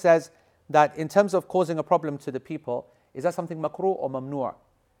 And Sheikh says that in terms of causing a problem to the people, is that something makruh or mamnu'?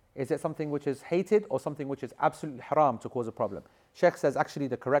 Is it something which is hated or something which is absolutely haram to cause a problem? Sheikh says actually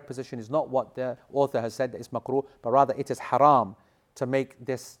the correct position is not what the author has said that it's makruh, but rather it is haram to make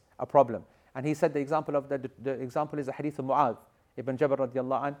this a problem. And he said the example is the hadith of Mu'adh ibn Jabal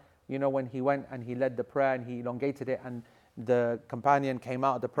radiallahu anh. You know, when he went and he led the prayer and he elongated it, and the companion came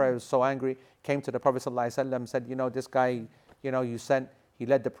out of the prayer, was so angry, came to the Prophet ﷺ, said, you know, this guy, you know, you sent, he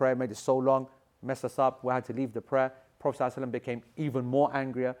led the prayer, made it so long, messed us up, we had to leave the prayer. Prophet ﷺ became even more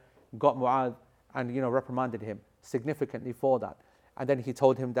angrier, got Mu'adh and, you know, reprimanded him significantly for that. And then he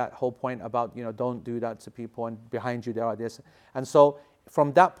told him that whole point about, you know, don't do that to people, and behind you there are this. And so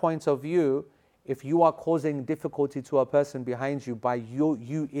from that point of view, if you are causing difficulty to a person behind you by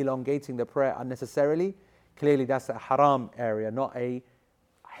you elongating the prayer unnecessarily, clearly that's a haram area, not a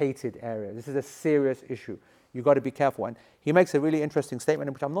hated area. This is a serious issue. You've got to be careful. And he makes a really interesting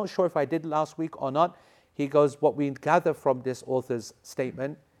statement, which I'm not sure if I did last week or not. He goes, what we gather from this author's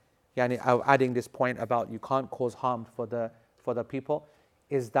statement, adding this point about you can't cause harm for the people,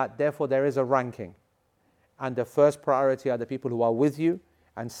 is that therefore there is a ranking. And the first priority are the people who are with you,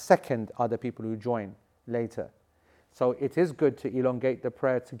 and second are the people who join later. So it is good to elongate the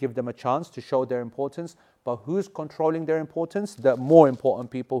prayer to give them a chance to show their importance, but who's controlling their importance? The more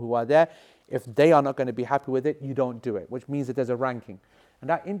important people who are there. If they are not going to be happy with it, you don't do it, which means that there's a ranking. And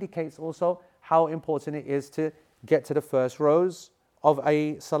that indicates also how important it is to get to the first rows of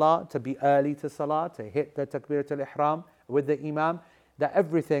a salah, to be early to salah, to hit the takbiratul ihram with the imam, that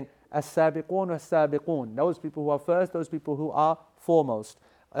everything, as-sabiqun as-sabiqun, those people who are first, those people who are foremost.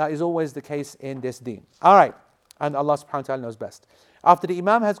 That is always the case in this deen. All right, and Allah subhanahu wa ta'ala knows best. After the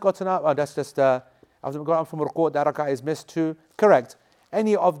imam has gotten up, that's just, after we got up from ruku', that rak'ah is missed too. Correct.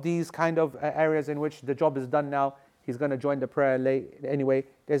 Any of these kind of areas in which the job is done now, he's going to join the prayer late anyway,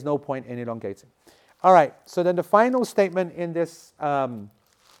 there's no point in elongating. All right, so then the final statement in this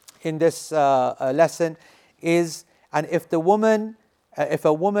lesson is, and if a woman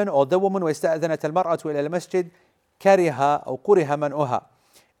or the woman واستأذنت المرأة إلى المسجد كره أو كره منعها.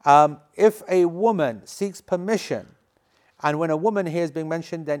 If a woman seeks permission, and when a woman here is being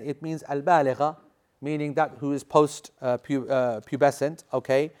mentioned, then it means al-baligha, meaning that who is post-pubescent,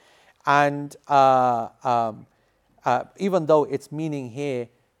 okay? And even though it's meaning here,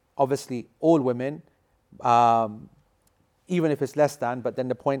 obviously all women, even if it's less than, but then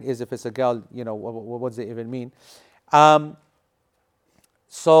the point is if it's a girl, you know, what does it even mean?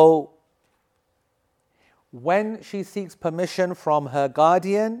 So when she seeks permission from her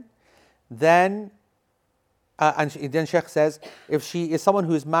guardian, then then Sheikh says, if she is someone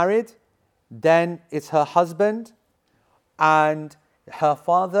who is married, then it's her husband and her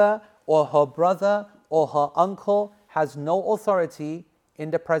father or her brother or her uncle has no authority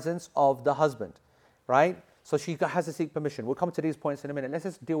in the presence of the husband, right? So she has to seek permission. We'll come to these points in a minute. Let's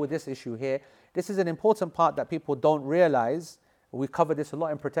just deal with this issue here. This is an important part that people don't realize. We cover this a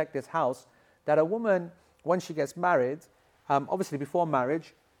lot in Protect This House, that a woman, when she gets married, obviously before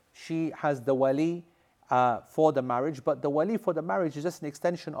marriage, she has the wali for the marriage, but the wali for the marriage is just an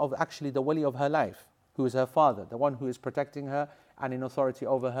extension of actually the wali of her life, who is her father, the one who is protecting her and in authority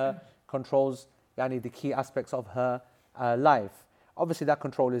over her, controls the key aspects of her life. Obviously that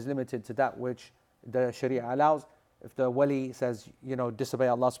control is limited to that which the Sharia allows. If the wali says, you know, disobey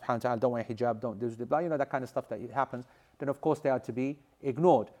Allah subhanahu wa ta'ala, don't wear hijab, don't do this, blah, you know, that kind of stuff that happens, then of course they are to be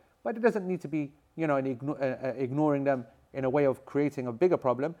ignored. But it doesn't need to be, you know, ignoring them in a way of creating a bigger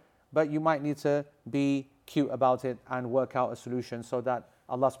problem, but you might need to be cute about it and work out a solution so that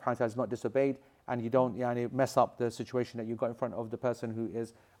Allah subhanahu wa ta'ala is not disobeyed and you don't mess up the situation that you've got in front of the person who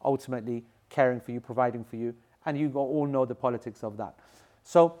is ultimately caring for you, providing for you, and you all know the politics of that.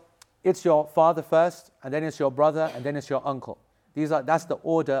 So it's your father first, and then it's your brother, and then it's your uncle. That's the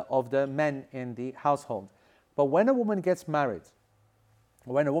order of the men in the household. But when a woman gets married,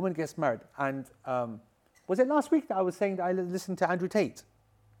 and was it last week that I was saying that I listened to Andrew Tate?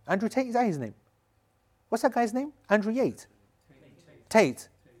 Andrew Tate, is that his name? What's that guy's name? Andrew Tate. Tate.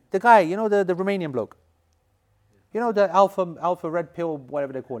 The guy, you know, the Romanian bloke. You know, the alpha red pill,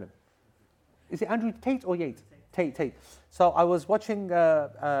 whatever they call him. Is it Andrew Tate or Yates? Tate. So I was watching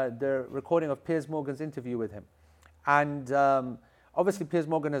the recording of Piers Morgan's interview with him. And obviously Piers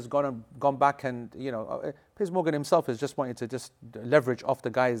Morgan has gone back and, you know, Piers Morgan himself has just wanted to just leverage off the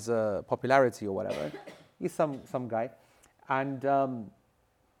guy's popularity or whatever. He's some guy. And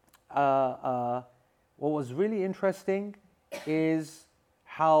what was really interesting is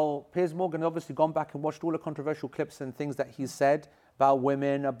how Piers Morgan obviously gone back and watched all the controversial clips and things that he said about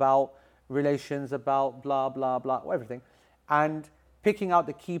women, about relations, about blah, blah, blah, everything. And picking out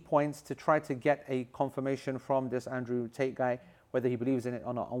the key points to try to get a confirmation from this Andrew Tate guy, whether he believes in it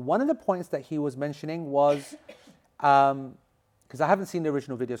or not. And one of the points that he was mentioning was, because I haven't seen the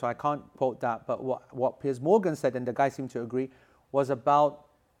original video, so I can't quote that, but what Piers Morgan said, and the guy seemed to agree, was about,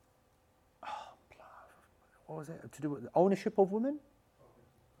 what was it, to do with ownership of women?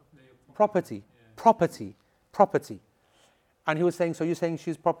 Property. And he was saying, so you're saying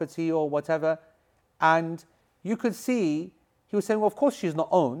she's property or whatever? And you could see, he was saying, well, of course she's not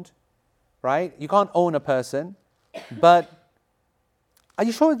owned, right? You can't own a person, but are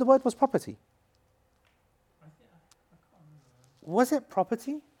you sure the word was property? Was it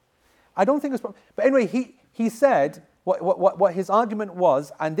property? I don't think it's property. But anyway, he said what his argument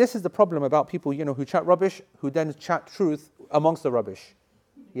was, and this is the problem about people, who chat rubbish, who then chat truth amongst the rubbish.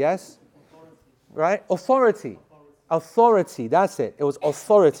 Yes? Right? Authority, that's it. It was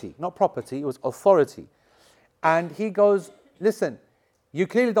authority, not property, it was authority. And he goes, listen, you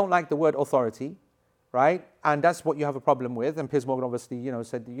clearly don't like the word authority, right? And that's what you have a problem with. And Piers Morgan obviously,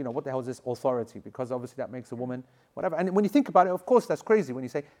 said, what the hell is this authority? Because obviously that makes a woman, whatever. And when you think about it, of course, that's crazy when you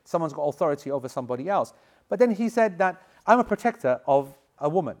say someone's got authority over somebody else. But then he said that I'm a protector of a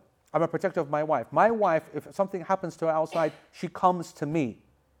woman. I'm a protector of my wife. My wife, if something happens to her outside, she comes to me.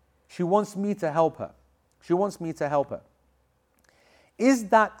 She wants me to help her. Is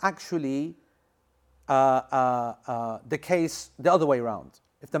that actually the case the other way around?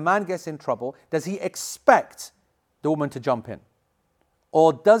 If the man gets in trouble, does he expect the woman to jump in?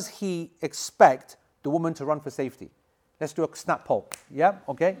 Or does he expect the woman to run for safety? Let's do a snap poll. Yeah?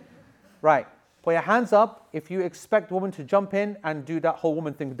 Okay? Right. Put your hands up if you expect the woman to jump in and do that whole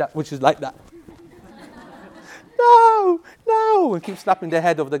woman thing, which is like that. No! And keep slapping the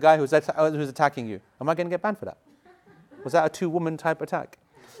head of the guy who's attacking you. Am I going to get banned for that? Was that a two-woman type attack?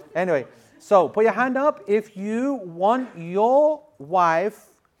 Anyway, so put your hand up if you want your wife,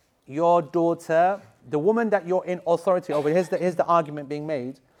 your daughter, the woman that you're in authority over, here's the argument being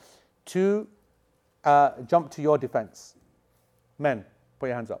made, to jump to your defense. Men, put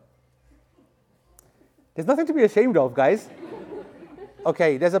your hands up. There's nothing to be ashamed of, guys.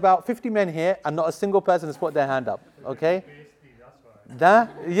 Okay, there's about 50 men here and not a single person has put their hand up, okay?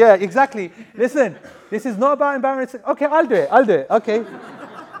 Yeah, exactly. Listen, this is not about embarrassing. Okay, I'll do it, okay?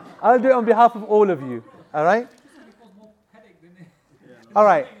 I'll do it on behalf of all of you, all right? All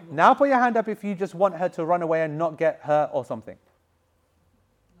right, now put your hand up if you just want her to run away and not get hurt or something.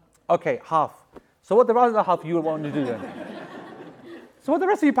 Okay, half. So what the other half you would want to do then? So what the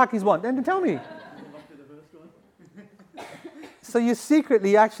rest of you packies want? Then tell me. So you're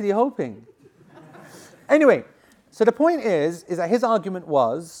secretly actually hoping. Anyway, so the point is that his argument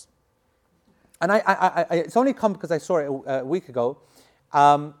was, and I it's only come because I saw it a week ago,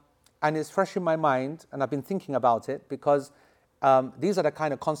 and it's fresh in my mind, and I've been thinking about it because these are the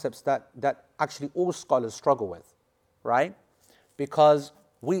kind of concepts that actually all scholars struggle with, right? Because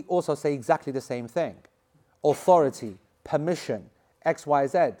we also say exactly the same thing. Authority, permission, X, Y,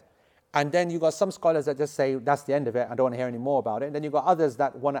 Z. And then you've got some scholars that just say, that's the end of it, I don't want to hear any more about it. And then you've got others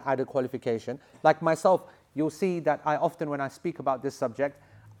that want to add a qualification. Like myself, you'll see that I often, when I speak about this subject,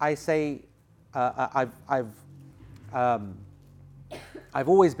 I say, I've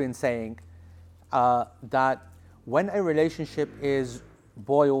always been saying that when a relationship is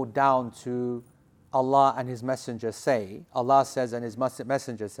boiled down to Allah and His Messenger say, Allah says and His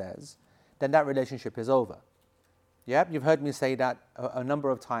Messenger says, then that relationship is over. Yeah, you've heard me say that a number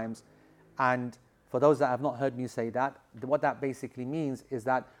of times. And for those that have not heard me say that, what that basically means is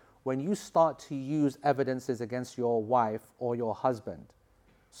that when you start to use evidences against your wife or your husband,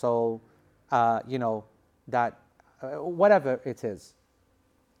 so, that whatever it is,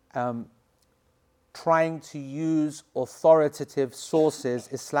 trying to use authoritative sources,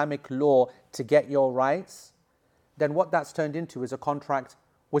 Islamic law, to get your rights, then what that's turned into is a contract,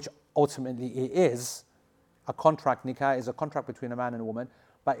 which ultimately it is. A contract, nikah, is a contract between a man and a woman,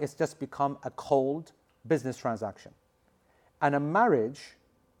 but it's just become a cold business transaction. And a marriage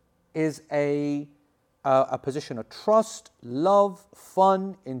is a position of trust, love,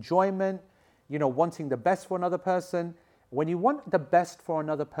 fun, enjoyment, wanting the best for another person. When you want the best for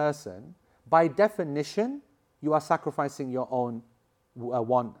another person, by definition, you are sacrificing your own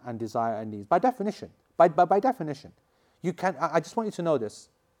want and desire and needs. By definition. By definition. You can. I just want you to know this.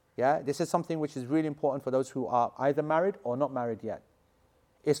 Yeah, this is something which is really important for those who are either married or not married yet.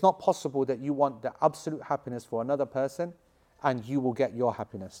 It's not possible that you want the absolute happiness for another person and you will get your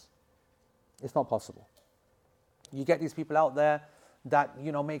happiness. It's not possible. You get these people out there that,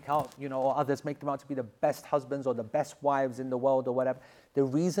 make out, or others make them out to be the best husbands or the best wives in the world or whatever. The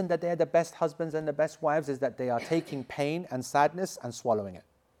reason that they're the best husbands and the best wives is that they are taking pain and sadness and swallowing it.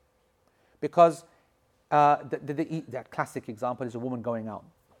 Because the classic example is a woman going out.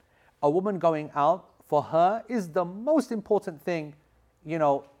 A woman going out, for her, is the most important thing,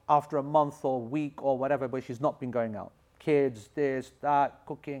 after a month or week or whatever, but she's not been going out. Kids, this, that,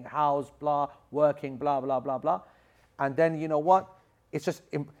 cooking, house, blah, working, blah, blah, blah, blah. And then, you know what? It's just,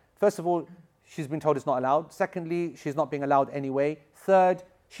 first of all, she's been told it's not allowed. Secondly, she's not being allowed anyway. Third,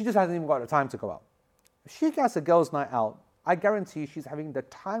 she just hasn't even got the time to go out. If she gets a girl's night out, I guarantee she's having the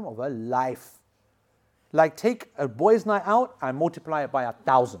time of her life. Like, take a boy's night out and multiply it by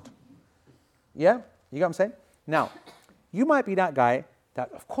 1,000. Yeah? You get what I'm saying? Now, you might be that guy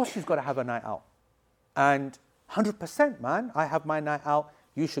that, of course, she's got to have a night out. And 100%, man, I have my night out.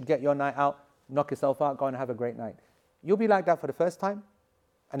 You should get your night out. Knock yourself out. Go and have a great night. You'll be like that for the first time,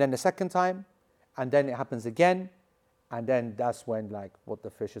 and then the second time, and then it happens again, and then that's when, like, what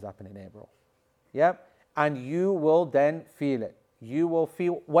the fish is happening here, bro. Yeah? And you will then feel it. You will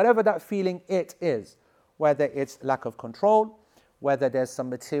feel whatever that feeling it is, whether it's lack of control, whether there's some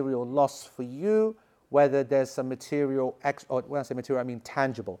material loss for you, whether there's some material, or when I say material, I mean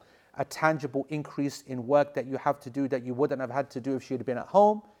tangible, a tangible increase in work that you have to do that you wouldn't have had to do if she had been at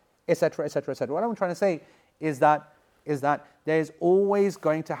home, etc., etc., etc. What I'm trying to say is that there is always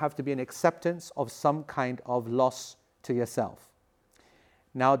going to have to be an acceptance of some kind of loss to yourself.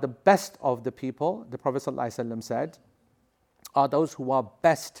 Now, the best of the people, the Prophet ﷺ said, are those who are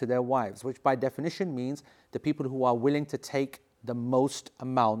best to their wives, which by definition means the people who are willing to take the most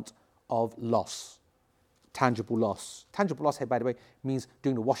amount of loss, tangible loss. Tangible loss here, by the way, means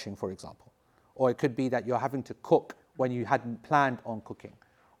doing the washing, for example. Or it could be that you're having to cook when you hadn't planned on cooking.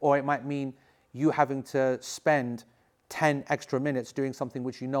 Or it might mean you having to spend 10 extra minutes doing something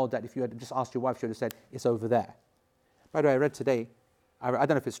which you know that if you had just asked your wife, she would have said, it's over there. By the way, I read today, I don't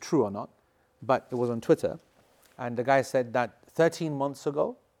know if it's true or not, but it was on Twitter, and the guy said that 13 months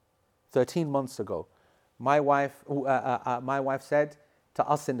ago, my wife said to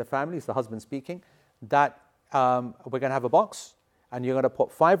us in the family, it's the husband speaking, that we're going to have a box, and you're going to put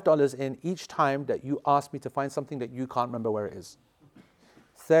 $5 in each time that you ask me to find something that you can't remember where it is.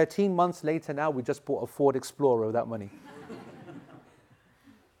 13 months later now, we just bought a Ford Explorer with that money.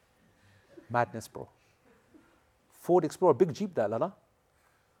 Madness, bro. Ford Explorer, big Jeep that, Lala.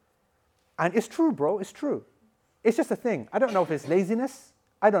 And it's true, bro, it's true. It's just a thing. I don't know if it's laziness.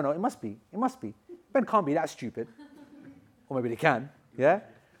 I don't know, it must be. Ben can't be that stupid. Or maybe they can, yeah?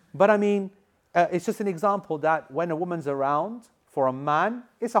 But I mean, it's just an example that when a woman's around, for a man,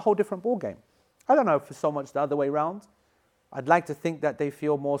 it's a whole different ballgame. I don't know if it's so much the other way around. I'd like to think that they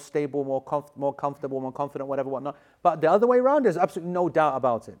feel more stable, more comfortable, more confident, whatever, whatnot. But the other way around, there's absolutely no doubt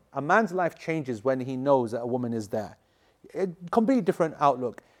about it. A man's life changes when he knows that a woman is there. Completely different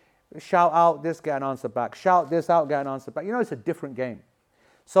outlook. Shout out this, get an answer back. Shout this out, get an answer back. You know, it's a different game.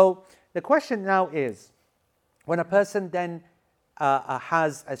 So the question now is, when a person then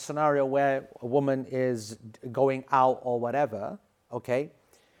has a scenario where a woman is going out or whatever, okay,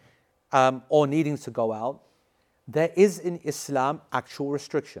 or needing to go out, there is in Islam actual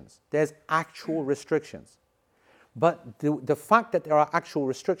restrictions. There's actual restrictions. But the fact that there are actual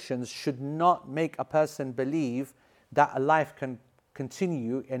restrictions should not make a person believe that a life can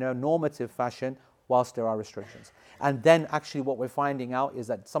continue in a normative fashion whilst there are restrictions. And then actually what we're finding out is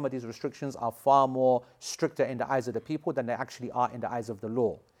that some of these restrictions are far more stricter in the eyes of the people than they actually are in the eyes of the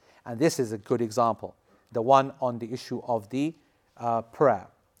law. And this is a good example, the one on the issue of the prayer.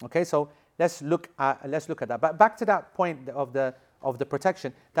 Okay, so let's look at that. But back to that point of the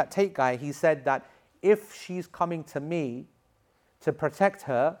protection, that Tate guy, he said that if she's coming to me to protect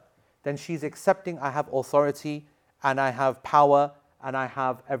her, then she's accepting I have authority and I have power and I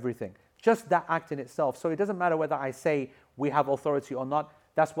have everything. Just that act in itself. So it doesn't matter whether I say we have authority or not.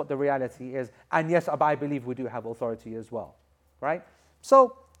 That's what the reality is. And yes, I believe we do have authority as well, right?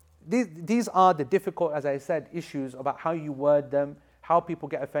 So these are the difficult, as I said, issues about how you word them, how people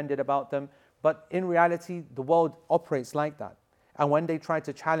get offended about them. But in reality, the world operates like that. And when they try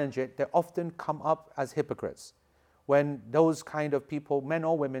to challenge it, they often come up as hypocrites. When those kind of people, men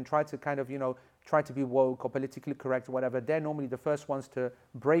or women, try to kind of, try to be woke or politically correct or whatever, they're normally the first ones to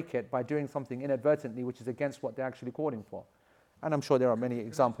break it by doing something inadvertently which is against what they're actually calling for. And I'm sure there are many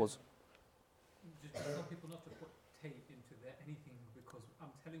examples. Just tell people not to put tape into anything, because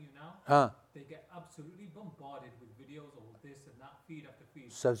I'm telling you now, they get absolutely bombarded with videos of this and that, feed after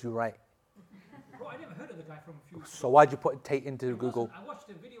feed. Serves you right. Bro, I never heard of the guy from a few weeks So ago. why'd you put Tate into It Google? wasn't. I watched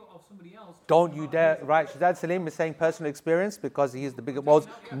a video of somebody else. Don't talking you about dare, his- right? Shazad Salim is saying personal experience because he's the world's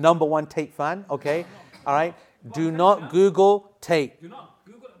number one Tate fan, okay? All right? Do not Google Tate. Do not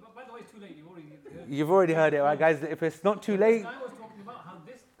Google it. But by the way, it's too late. You've already heard it, right, guys? If it's not too late, This guy was talking about how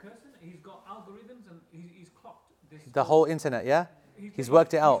this person, he's got algorithms and he's clocked this. the whole internet, yeah? He's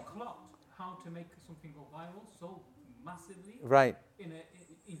worked it out. He's clocked how to make something go viral so massively Right. in a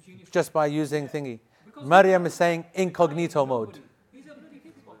ingenious Just by using thingy. Because Maryam is saying incognito mode. He's a bloody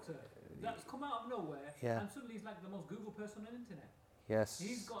kickboxer that's come out of nowhere, Yeah. and suddenly he's like the most Google person on the internet. Yes.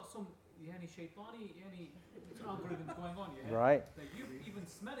 He's got some yani shaitani algorithms going on, yeah. Right. That you even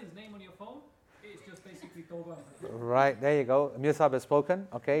smell his name on your phone, it's just basically Tawbah. Right, there you go. Amir Saab has spoken,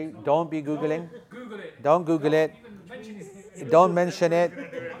 okay? Don't be Googling. Google it. Don't Google it. Even mention his name. Don't mention it.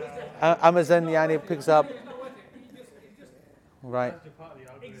 Amazon, yani, picks up. It's not worth it. He just Right.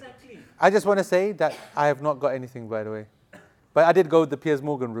 Exactly. I just want to say that I have not got anything, by the way. But I did go the Piers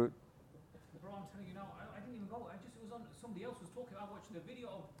Morgan route. Bro, I'm telling you now, I didn't even go. It was on, somebody else was talking. I watched the video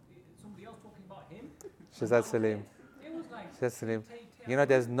of somebody else talking about him. Shazad Salim. It was like, Shazad Salim. You know,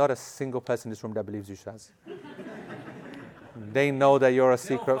 there's not a single person in this room that believes you, Shaz. They know that you're a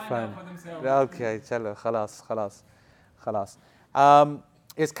secret fan. Okay, chalo, khalas.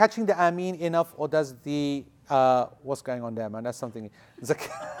 Is catching the Ameen enough, or does the what's going on there, man? That's something.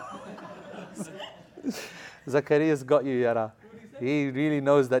 Zakaria's got you, Yara. He really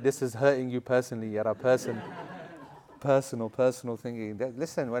knows that this is hurting you personally, Yara. Personal thinking.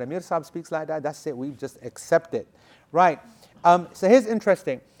 Listen, when Amir Saab speaks like that, that's it. We just accept it. Right. So here's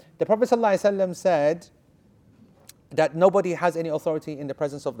interesting. The Prophet ﷺ said that nobody has any authority in the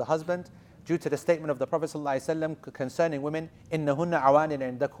presence of the husband due to the statement of the Prophet ﷺ concerning women, إِنَّهُنَّ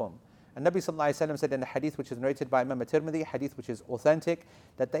عَوَانٍ عِنْدَكُمْ. And Nabi ﷺ said in the hadith which is narrated by Imam Tirmidhi, hadith which is authentic,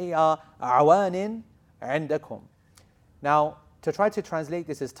 that they are عَوَانٍ عِنْدَكُمْ. Now, to try to translate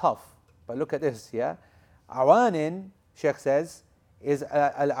this is tough, but look at this, yeah? عَوَانٍ, Sheikh says, is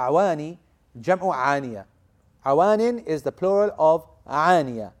al-awani jam'u aniya. Awanin is the plural of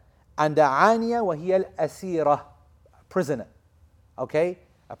aniya. And the aniya وهي الأسيرة, prisoner. Okay?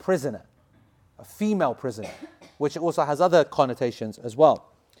 A prisoner. A female prisoner. Which also has other connotations as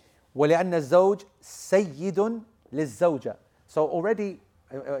well. وَلِأَنَّ الزَّوْجِ سَيِّدٌ لِلزَّوْجَةِ. So already,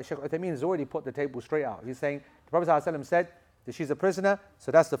 Shaykh Uthaymeen has already put the table straight out. He's saying, the Prophet ﷺ said that she's a prisoner,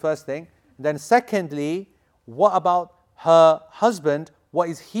 so that's the first thing. Then secondly, what about her husband? What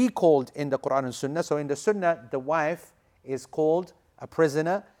is he called in the Quran and Sunnah? So in the Sunnah, the wife is called a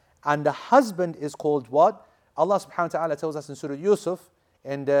prisoner, and the husband is called what? Allah subhanahu wa ta'ala tells us in Surah Yusuf,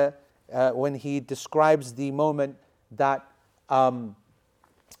 and when he describes the moment that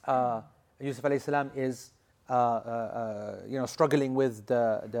Yusuf alayhi salam is struggling with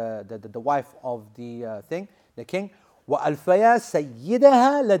the wife of the king. وَأَلْفَيَا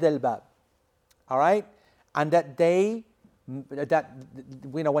سَيِّدَهَا لَدَى الْبَابِ. All right? And that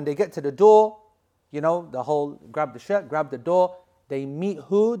when they get to the door, the whole grab the shirt, grab the door, they meet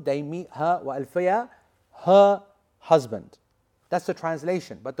who? They meet her, وَأَلْفَيَا, her husband. That's the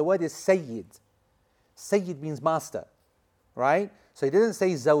translation. But the word is Sayyid. Sayyid means master. Right? So he didn't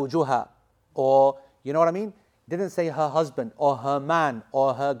say zawjuha, or, you know what I mean? He didn't say her husband, or her man,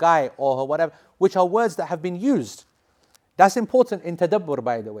 or her guy, or her whatever, which are words that have been used. That's important in tadabbur,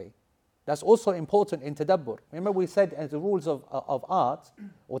 by the way. That's also important in tadabbur. Remember we said as the rules of art,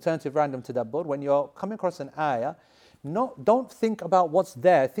 alternative random tadabbur, when you're coming across an ayah, don't think about what's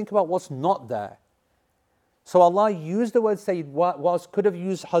there, think about what's not there. So Allah used the word Sayyid, could have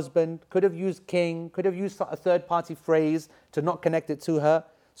used husband, could have used king, could have used a third party phrase to not connect it to her,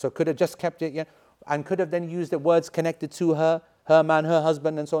 so could have just kept it, and could have then used the words connected to her man, her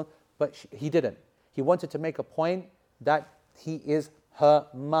husband, and so on. But he didn't. He wanted to make a point that he is her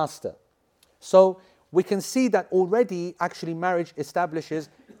master. So we can see that already actually marriage establishes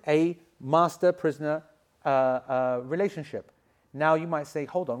a master-prisoner relationship. Now you might say,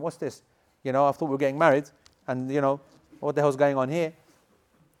 hold on, what's this? I thought we were getting married, and what the hell's going on here?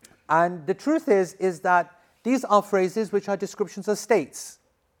 And the truth is that these are phrases which are descriptions of states.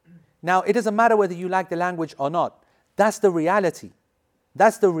 Now, it doesn't matter whether you like the language or not. That's the reality.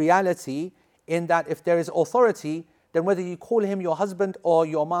 That's the reality in that if there is authority, then whether you call him your husband or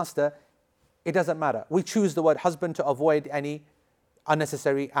your master, it doesn't matter. We choose the word husband to avoid any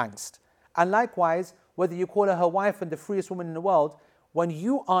unnecessary angst. And likewise, whether you call her wife and the freest woman in the world, when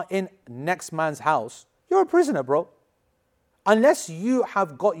you are in next man's house, you're a prisoner, bro. Unless you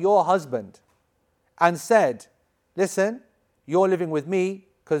have got your husband and said, listen, you're living with me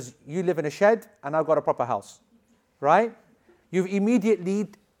because you live in a shed and I've got a proper house, right? You've immediately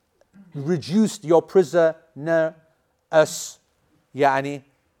reduced your prisoner يعني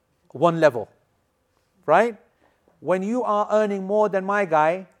one level, right? When you are earning more than my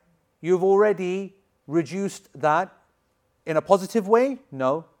guy, you've already reduced that in a positive way?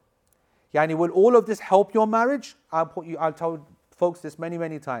 No. Yani, will all of this help your marriage? I'll tell folks this many,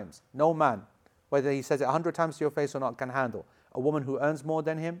 many times. No man, whether he says it 100 times to your face or not, can handle a woman who earns more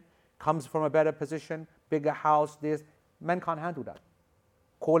than him, comes from a better position, bigger house, this. Men can't handle that.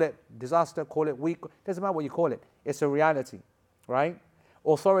 Call it disaster, call it weak, doesn't matter what you call it. It's a reality, right?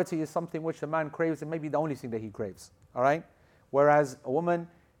 Authority is something which a man craves, and maybe the only thing that he craves, all right? Whereas a woman,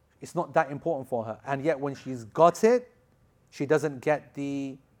 it's not that important for her. And yet when she's got it, she doesn't get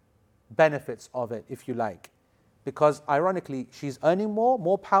the benefits of it, if you like. Because ironically, she's earning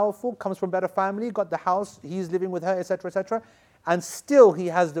more powerful, comes from a better family, got the house, he's living with her, etc., etc. And still he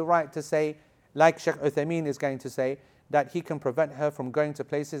has the right to say, like Sheikh Uthaymeen is going to say, that he can prevent her from going to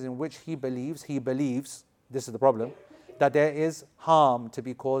places in which he believes, this is the problem, that there is harm to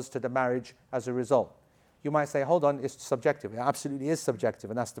be caused to the marriage as a result. You might say, hold on, it's subjective. It absolutely is subjective,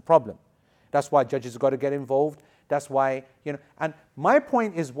 and that's the problem. That's why judges have got to get involved. That's why, and my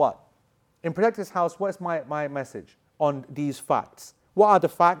point is what? In Protect This House, what is my message on these facts? What are the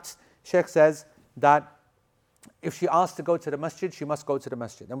facts? Sheikh says that if she asks to go to the masjid, she must go to the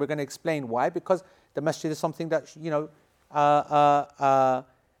masjid. And we're going to explain why, because the masjid is something that,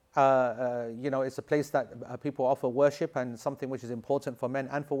 it's a place that people offer worship, and something which is important for men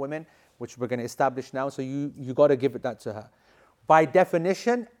and for women, which we're going to establish now. So you got to give that to her. By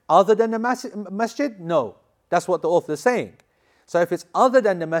definition, other than the masjid? No. That's what the author is saying. So if it's other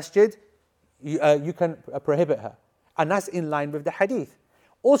than the masjid, you can prohibit her. And that's in line with the hadith.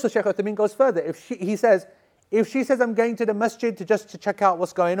 Also, Shaykh Uthaymeen goes further. If she says, I'm going to the masjid to check out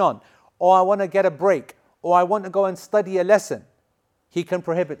what's going on, or I want to get a break, or I want to go and study a lesson, he can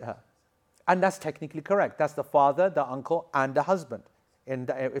prohibit her. And that's technically correct. That's the father, the uncle, and the husband,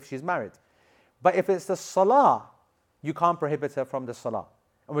 if she's married. But if it's the salah, you can't prohibit her from the salah.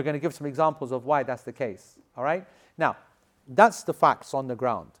 And we're going to give some examples of why that's the case. All right? Now, that's the facts on the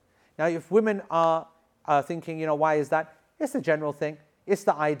ground. Now, if women are thinking, why is that? It's a general thing. It's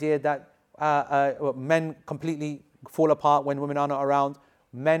the idea that men completely fall apart when women are not around.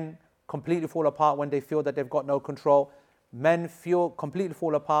 Men completely fall apart when they feel that they've got no control. Men completely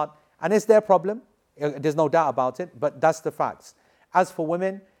fall apart. And it's their problem. There's no doubt about it. But that's the facts. As for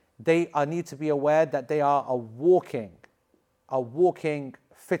women, they need to be aware that they are a walking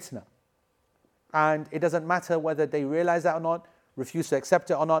fitna. And it doesn't matter whether they realize that or not, refuse to accept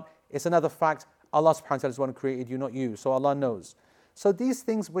it or not. It's another fact. Allah subhanahu wa ta'ala is the one who created you, not you. So Allah knows. So these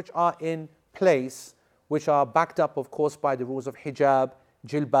things which are in place, which are backed up, of course, by the rules of hijab,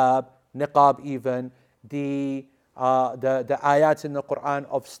 jilbab, niqab even, the ayat in the Quran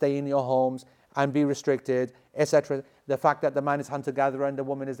of stay in your homes and be restricted, etc. The fact that the man is hunter-gatherer and the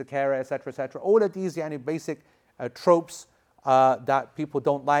woman is the carer, etc., etc. All of these basic tropes that people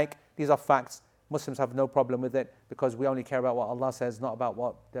don't like, these are facts. Muslims have no problem with it because we only care about what Allah says, not about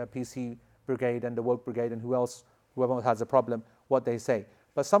what the PC brigade and the woke brigade and whoever has a problem, what they say.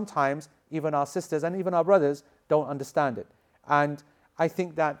 But sometimes even our sisters and even our brothers don't understand it. And I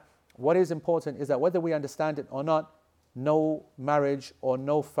think that what is important is that whether we understand it or not, no marriage or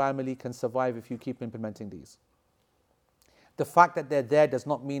no family can survive if you keep implementing these. The fact that they're there does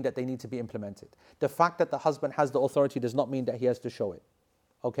not mean that they need to be implemented. The fact that the husband has the authority does not mean that he has to show it.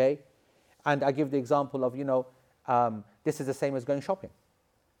 Okay? And I give the example of, this is the same as going shopping.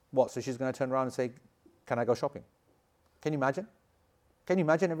 What? So she's going to turn around and say, can I go shopping? Can you imagine? Can you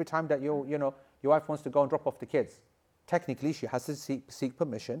imagine every time that your wife wants to go and drop off the kids? Technically, she has to seek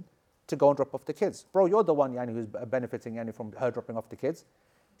permission to go and drop off the kids. Bro, you're the one who's benefiting from her dropping off the kids.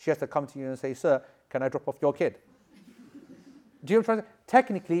 She has to come to you and say, sir, can I drop off your kid? Do you know what I'm trying to say?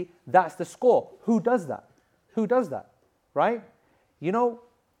 Technically, that's the score. Who does that? Who does that? Right?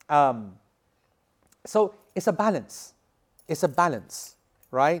 So it's a balance. It's a balance,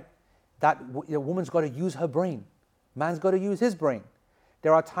 right? That a woman's got to use her brain. Man's got to use his brain.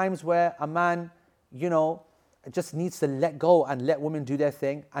 There are times where a man, just needs to let go and let women do their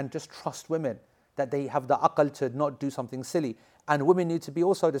thing and just trust women, that they have the aql to not do something silly. And women need to be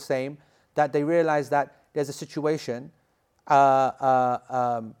also the same, that they realize that there's a situation, there's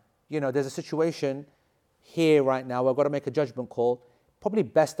a situation here right now where I've got to make a judgment call. Probably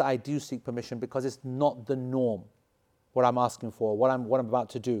best that I do seek permission because it's not the norm, what I'm asking for, what I'm about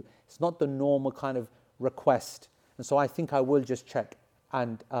to do. It's not the normal kind of request. And so I think I will just check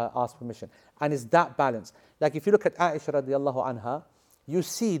and ask permission. And it's that balance. Like if you look at Aisha radiallahu anha, you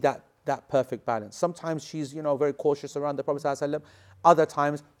see that that perfect balance. Sometimes she's, very cautious around the Prophet ﷺ. Other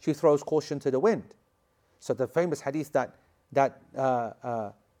times she throws caution to the wind. So the famous hadith that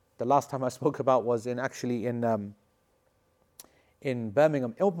the last time I spoke about was in Birmingham.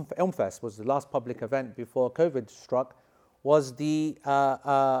 Ilmfest was the last public event before COVID struck. Was the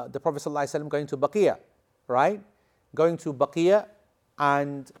Prophet ﷺ going to Baqiyah, right? Going to Baqiyah,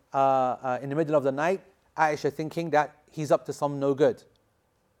 and in the middle of the night, Aisha thinking that he's up to some no good,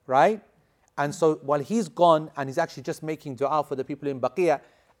 right? And so while he's gone and he's actually just making dua for the people in Baqiyah,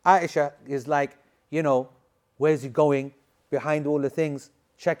 Aisha is like, where's he going? Behind all the things,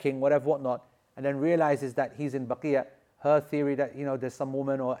 checking, whatnot, and then realizes that he's in Baqiyah. Her theory that, there's some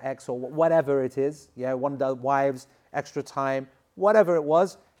woman or ex or whatever it is, one of the wives, extra time, whatever it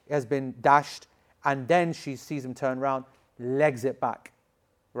was, has been dashed, and then she sees him turn around, legs it back,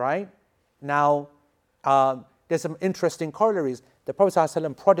 right? Now, there's some interesting corollaries. The Prophet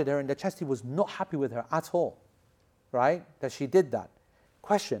ﷺ prodded her in the chest. He was not happy with her at all, right? That she did that.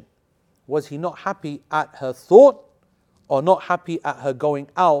 Question, was he not happy at her thought, or not happy at her going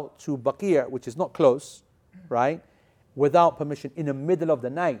out to Baqiyah, which is not close, right? Without permission, in the middle of the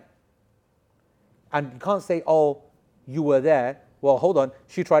night. And you can't say, oh, you were there. Well, hold on.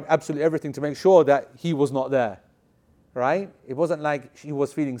 She tried absolutely everything to make sure that he was not there. Right? It wasn't like she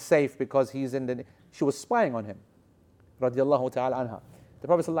was feeling safe because she was spying on him. Radiallahu ta'ala anha. The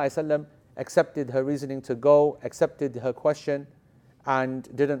Prophet ﷺ accepted her reasoning to go, accepted her question, and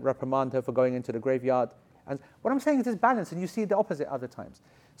didn't reprimand her for going into the graveyard. And what I'm saying is this balance, and you see the opposite other times.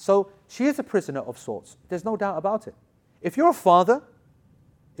 So she is a prisoner of sorts. There's no doubt about it. If you're a father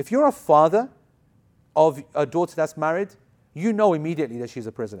of a daughter that's married, you know immediately that she's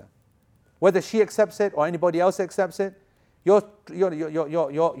a prisoner. Whether she accepts it or anybody else accepts it, you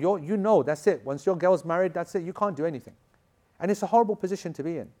know, that's it. Once your girl's married, that's it. You can't do anything. And it's a horrible position to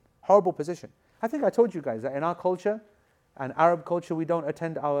be in. Horrible position. I think I told you guys that in our culture, and Arab culture, we don't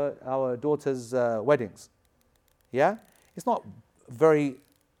attend our daughters' weddings. Yeah? It's not very,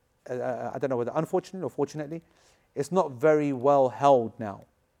 I don't know whether unfortunately or fortunately, it's not very well held now.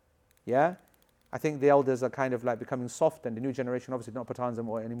 Yeah? I think the elders are kind of like becoming soft, and the new generation obviously not Pathans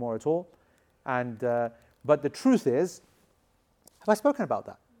anymore at all. And but the truth is, have I spoken about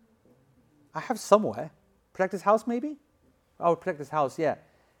that? I have somewhere. Protect His House, maybe? Oh, Protect His House, yeah.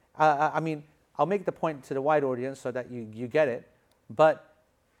 I mean, I'll make the point to the wide audience so that you get it. But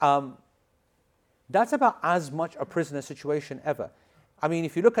that's about as much a prisoner situation ever. I mean,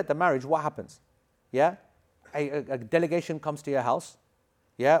 if you look at the marriage, what happens? Yeah? A delegation comes to your house,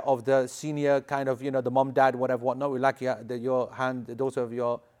 yeah, of the senior kind of, the mom, dad, whatever, whatnot. We like your hand, the daughter of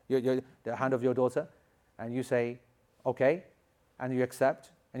the hand of your daughter, and you say, okay, and you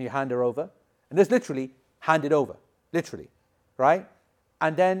accept, and you hand her over, and this literally handed over, literally, right?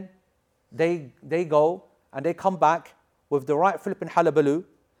 And then they go and they come back with the right flipping hullabaloo,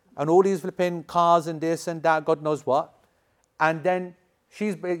 and all these flipping cars and this and that, God knows what, and then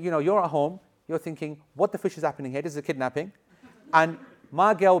she's, you're at home. You're thinking, what the fish is happening here? This is a kidnapping. And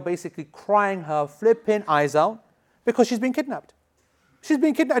my girl basically crying her flipping eyes out because she's been kidnapped. She's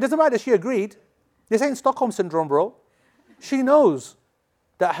been kidnapped. It doesn't matter, she agreed. This ain't Stockholm Syndrome, bro. She knows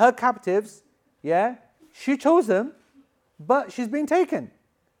that her captives, yeah, she chose them, but she's been taken.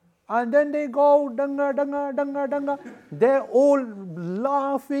 And then they go, danga, danga, danga, danga. They're all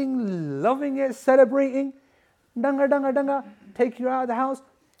laughing, loving it, celebrating. Danga, danga, danga. Take you out of the house.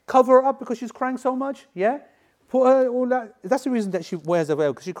 Cover her up because she's crying so much, yeah? Put her all that. That's the reason that she wears a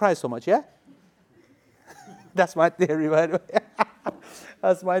veil, because she cries so much, yeah? That's my theory, by the way.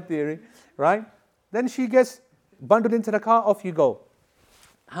 That's my theory, right? Then she gets bundled into the car, off you go.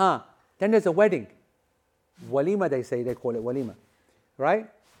 Then there's a wedding. Walima, they call it walima, right?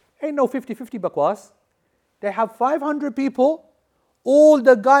 Ain't no 50-50 bakwas. They have 500 people. All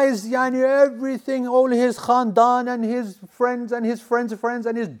the guys, everything, all his khandan and his friends and his friends' friends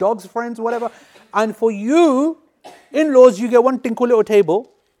and his dog's friends, whatever. And for you, in-laws, you get one tinkle little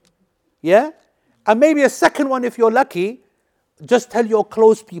table. Yeah? And maybe a second one if you're lucky. Just tell your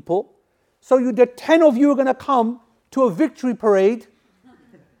close people. So the 10 of you are going to come to a victory parade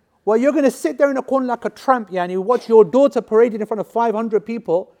where you're going to sit there in a corner like a tramp, and you watch your daughter paraded in front of 500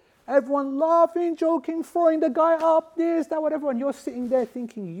 people. Everyone laughing, joking, throwing the guy up, this, that, whatever. And you're sitting there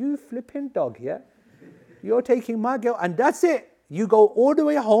thinking, you flipping dog, yeah? You're taking my girl, and that's it. You go all the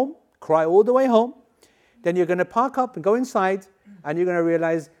way home, cry all the way home. Then you're going to park up and go inside, and you're going to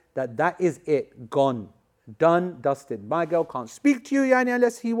realize that is it, gone, done, dusted. My girl can't speak to you,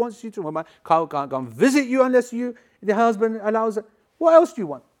 unless he wants you to. Can't come visit you unless the husband allows it. What else do you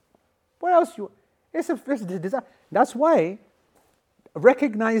want? What else do you want? It's a disaster. That's why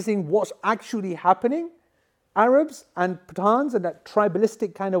recognizing what's actually happening, Arabs and Pathans and that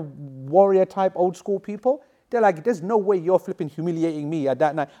tribalistic kind of warrior type old school people, they're like, there's no way you're flipping humiliating me at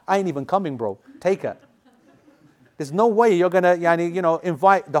that night. I ain't even coming, bro. Take it. There's no way you're going to,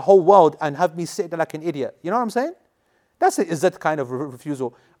 invite the whole world and have me sit there like an idiot. You know what I'm saying? That's it, is that kind of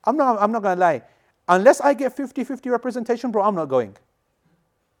refusal. I'm not going to lie. Unless I get 50-50 representation, bro, I'm not going.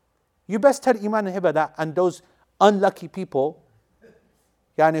 You best tell Iman and Hiba that, and those unlucky people,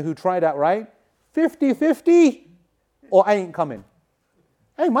 who try that, right? 50-50, or I ain't coming.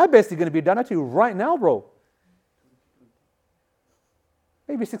 Hey, my best is going to be done to you right now, bro.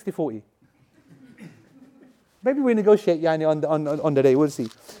 Maybe 60-40. Maybe we negotiate on the day, we'll see.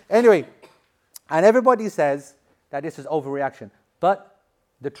 Anyway, and everybody says that this is overreaction. But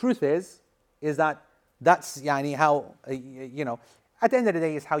the truth is that that's how, at the end of the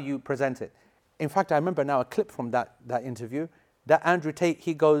day, is how you present it. In fact, I remember now a clip from that interview, that Andrew Tate,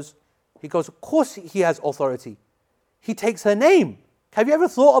 he goes, of course he has authority. He takes her name. Have you ever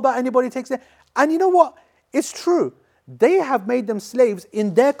thought about anybody takes it? And you know what? It's true. They have made them slaves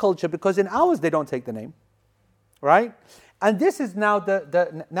in their culture because in ours they don't take the name. Right? And this is now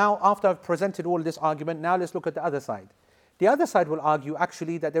now after I've presented all this argument, now let's look at the other side. The other side will argue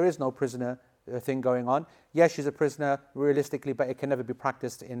actually that there is no prisoner thing going on. Yes, she's a prisoner realistically, but it can never be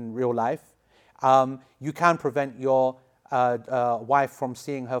practiced in real life. You can prevent your wife from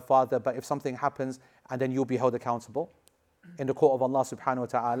seeing her father, but if something happens, and then you'll be held accountable in the court of Allah subhanahu wa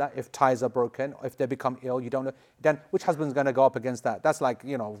ta'ala. If ties are broken, if they become ill, you don't know, then which husband's going to go up against that? That's like,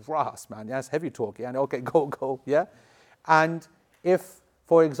 ras, man. That's heavy talk. Yeah, okay, go, yeah. And if,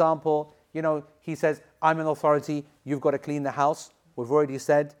 for example, he says, I'm an authority, you've got to clean the house. We've already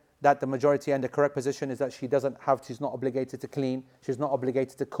said that the majority and the correct position is that she's not obligated to clean, she's not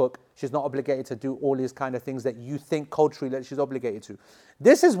obligated to cook, she's not obligated to do all these kind of things that you think culturally that she's obligated to.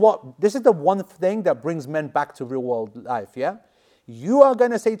 This is the one thing that brings men back to real world life, yeah? You are going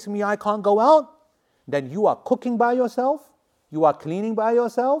to say to me, I can't go out, then you are cooking by yourself, you are cleaning by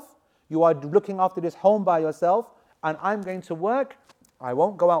yourself, you are looking after this home by yourself, and I'm going to work, I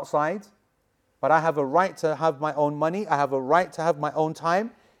won't go outside, but I have a right to have my own money, I have a right to have my own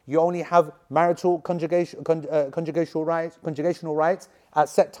time. You only have marital conjugational rights at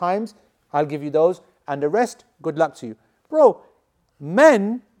set times. I'll give you those. And the rest, good luck to you. Bro,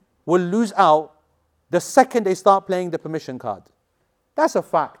 men will lose out the second they start playing the permission card. That's a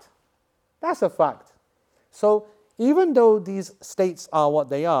fact. That's a fact. So even though these states are what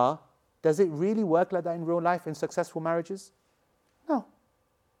they are, does it really work like that in real life in successful marriages? No.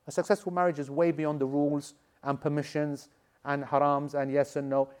 A successful marriage is way beyond the rules and permissions and harams and yes and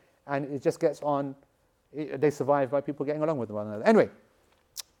no, and it just gets on. They survive by people getting along with one another. Anyway,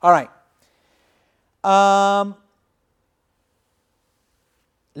 all right.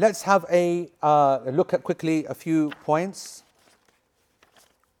 Let's have a look at quickly a few points.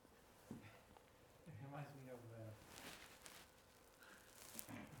 It reminds me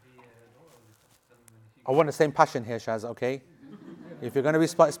of I want the same passion here, Shaz, okay? If you're going to be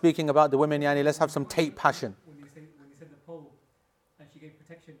speaking about the women, Yani, let's have some Tate passion. When you said the Pope, and she gave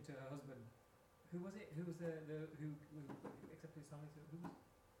protection to her husband, who was it? Who was who accepted Islam later? Who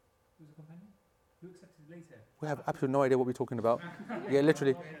was the companion? Who accepted later? We have absolutely no idea what we're talking about. Yeah,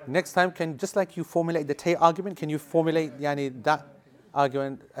 literally. Next time, just like you formulate the Tate argument, can you formulate Yani, that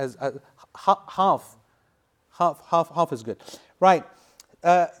argument as half is good. Right.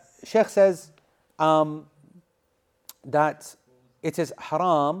 Sheikh says that it is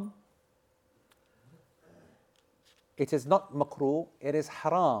haram. It is not makruh, it is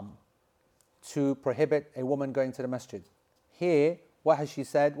haram to prohibit a woman going to the masjid. Here, what has she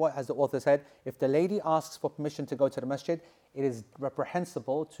said? What has the author said? If the lady asks for permission to go to the masjid, it is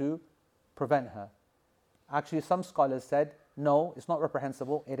reprehensible to prevent her. Actually, some scholars said, no, it's not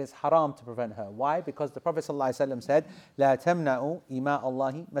reprehensible, it is haram to prevent her. Why? Because the Prophet ﷺ said, لا تمنعوا إماء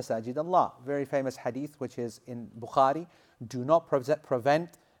الله مساجد الله. Very famous hadith, which is in Bukhari. Do not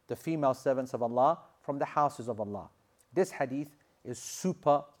prevent the female servants of Allah from the houses of Allah. This hadith is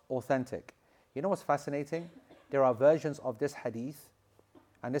super authentic. You know what's fascinating? There are versions of this hadith,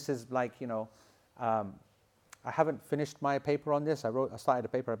 and this is like, I haven't finished my paper on this. I started a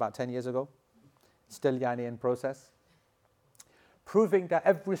paper about 10 years ago. Still in process. Proving that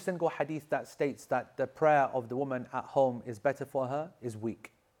every single hadith that states that the prayer of the woman at home is better for her is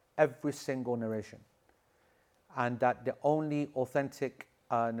weak. Every single narration. And that the only authentic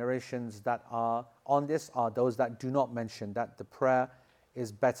narrations that are on this are those that do not mention that the prayer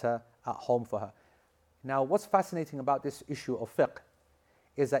is better at home for her. Now, what's fascinating about this issue of fiqh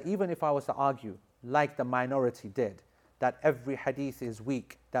is that even if I was to argue, like the minority did, that every hadith is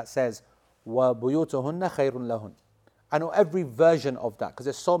weak that says, وَبُيُوتُهُنَّ خَيْرٌ لَهُنْ. I know every version of that, because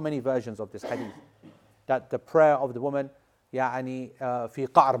there's so many versions of this hadith. That the prayer of the woman, يعني في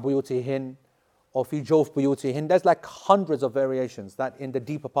قعر بيوتهن, or في جوف بيوتهن. There's like hundreds of variations, that in the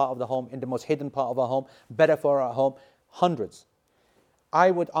deeper part of the home, in the most hidden part of our home, better for our home, hundreds.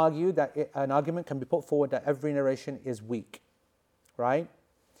 I would argue that an argument can be put forward that every narration is weak, right?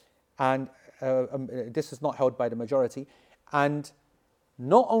 And this is not held by the majority. And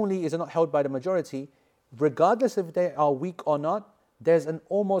not only is it not held by the majority, regardless if they are weak or not, there's an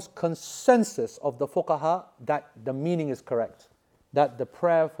almost consensus of the fuqaha that the meaning is correct, that the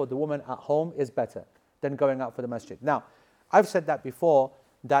prayer for the woman at home is better than going out for the masjid. Now, I've said that before,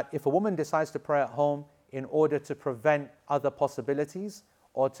 that if a woman decides to pray at home in order to prevent other possibilities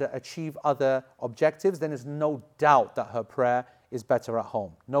or to achieve other objectives, then there's no doubt that her prayer is better at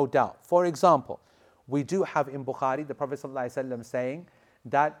home. No doubt. For example, we do have in Bukhari the Prophet ﷺ saying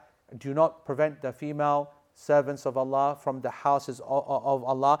that do not prevent the female servants of Allah from the houses of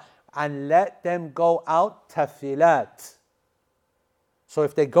Allah and let them go out tafilat. So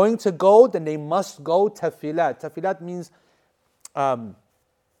if they're going to go, then they must go tafilat. Tafilat means,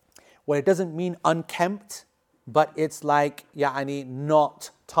 well, it doesn't mean unkempt, but it's like, يعني,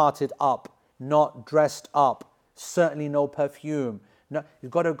 not tarted up, not dressed up, certainly no perfume. No,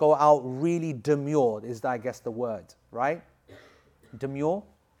 you've got to go out really demure, is I guess the word, right? Demure?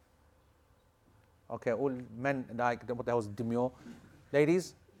 Okay, all men, like, what the hell is demure?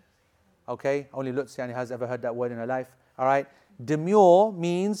 Ladies? Okay, only Lutz has ever heard that word in her life. All right, demure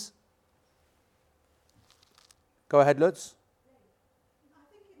means, go ahead Lutz. I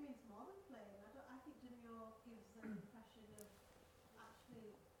think it means more than plain. I think demure gives an impression of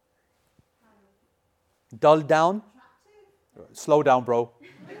actually kind of Dull down? attractive. Slow down, bro.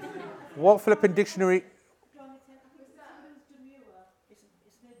 What flipping dictionary?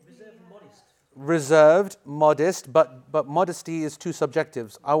 Reserved, modest. Reserved, modest, but modesty is too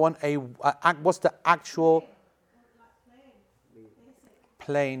subjective. I want what's the actual?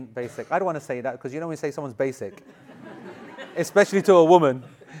 Plain, basic. I don't want to say that, because you know when you say someone's basic, especially to a woman.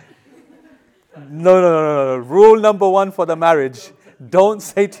 No. Rule number 1 for the marriage: don't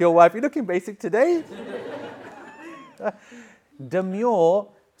say to your wife, "You're looking basic today." Demure.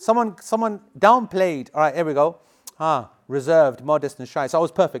 Someone downplayed. All right, here we go. Reserved, modest, and shy. So I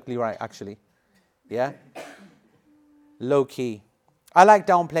was perfectly right, actually. Yeah. Low key. I like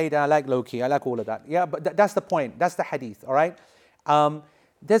downplayed and I like low key. I like all of that. Yeah, but that's the point. That's the hadith. All right.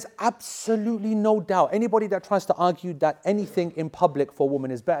 There's absolutely no doubt. Anybody that tries to argue that anything in public for a woman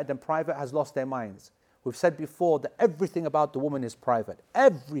is better than private has lost their minds. We've said before that everything about the woman is private.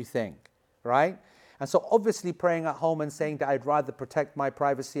 Everything. Right? And so obviously praying at home and saying that I'd rather protect my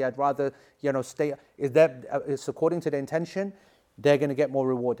privacy, I'd rather, stay, is according to the intention, they're going to get more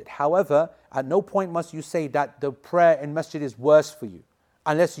rewarded. However, at no point must you say that the prayer in masjid is worse for you,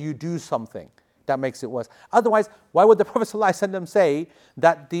 unless you do something that makes it worse. Otherwise, why would the Prophet ﷺ say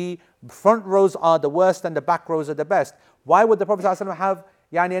that the front rows are the worst and the back rows are the best? Why would the Prophet ﷺ have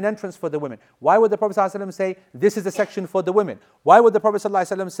an entrance for the women? Why would the Prophet ﷺ say, this is the section for the women? Why would the Prophet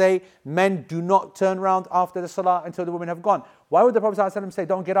ﷺ say, men do not turn around after the salah until the women have gone? Why would the Prophet ﷺ say,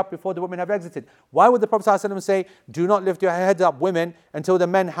 don't get up before the women have exited? Why would the Prophet ﷺ say, do not lift your heads up, women, until the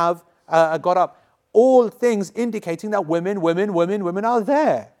men have got up? All things indicating that women are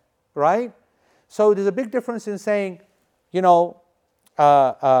there, right? So there's a big difference in saying,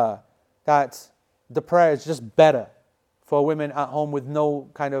 that the prayer is just better for women at home with no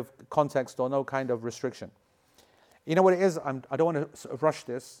kind of context or no kind of restriction. You know what it is? I don't want to rush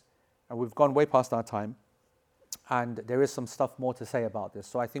this, and we've gone way past our time, and there is some stuff more to say about this.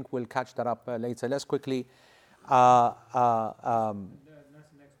 So I think we'll catch that up later. Let's quickly. Next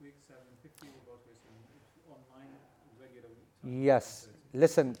week, 7:50, we'll go to some online regular. Yes.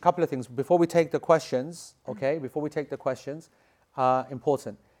 Listen, a couple of things before we take the questions. Okay, before we take the questions,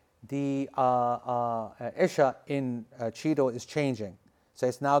 important. The Isha in Cheadle is changing. So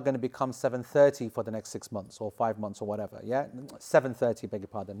it's now going to become 7:30 for the next 6 months or 5 months or whatever. Yeah, 7:30, beg your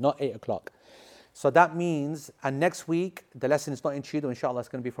pardon, not 8 o'clock. So that means, and next week, the lesson is not in Cheadle, inshallah, it's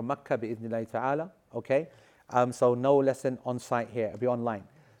going to be from Makkah, bi'idhnillahi ta'ala. Okay, so no lesson on site here, it'll be online.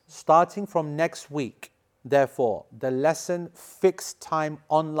 Starting from next week, therefore, the lesson fixed time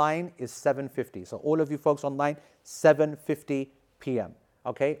online is 7:50. So all of you folks online, 7:50 p.m.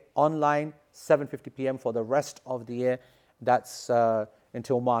 Okay, online 7:50 p.m. for the rest of the year. That's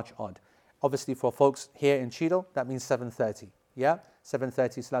until March odd. Obviously for folks here in Cheadle, that means 7:30. Yeah,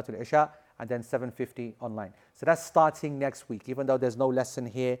 7:30 Salatul Isha and then 7:50 online. So that's starting next week. Even though there's no lesson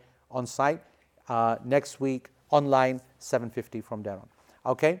here on site, next week Online, 750 from there on.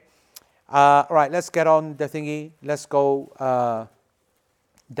 Okay? Right, let's get on the thingy. Let's go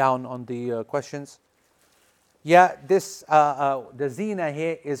down on the questions. Yeah, this the zina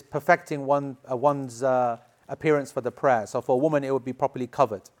here is perfecting one's appearance for the prayer. So for a woman, it would be properly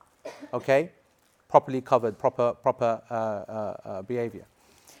covered. Okay? Properly covered, proper behavior.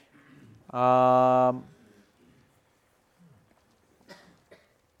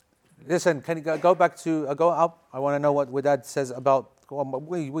 Listen, can you go back to go up? I want to know what Widad says about.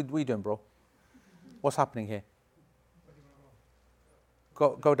 What are you doing, bro? What's happening here?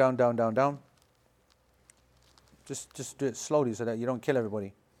 Go down. Just do it slowly so that you don't kill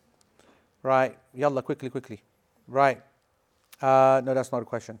everybody. Right, yalla, quickly. Right. No, that's not a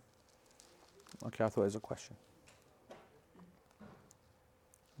question. Okay, I thought it was a question.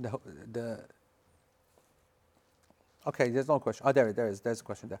 Okay, there's no question. Oh, there is. There's a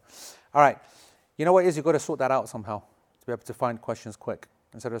question there. All right. You know what it is? You've got to sort that out somehow to be able to find questions quick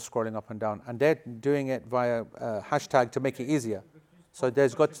instead of scrolling up and down. And they're doing it via hashtag to make it easier. So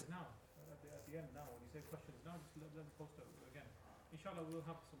there's got... Now, at the end now, when you say questions now, just let me post it again. Inshallah, we'll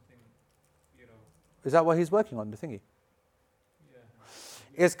have something, Is that what he's working on, the thingy?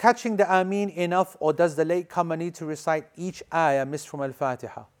 Yeah. Is catching the Ameen enough, or does the latecomer need to recite each ayah missed from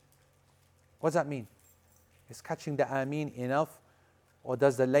Al-Fatiha? What does that mean? Is catching the Ameen enough, or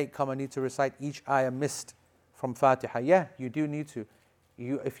does the latecomer need to recite each ayah missed from Fatiha? Yeah, you do need to.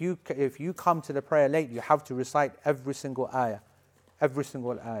 If you come to the prayer late, you have to recite every single ayah. Every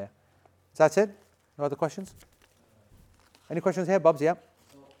single ayah. That's it? No other questions? Any questions here, Bubs? Yeah?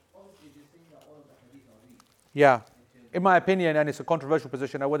 Yeah. In my opinion, and it's a controversial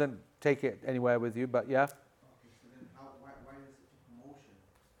position, I wouldn't take it anywhere with you, but yeah.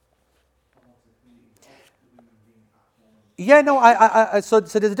 Yeah, no, so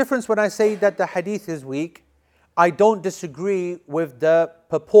there's a difference when I say that the hadith is weak. I don't disagree with the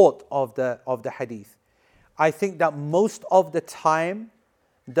purport of the hadith. I think that most of the time,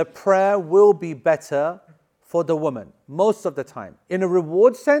 the prayer will be better for the woman. Most of the time. In a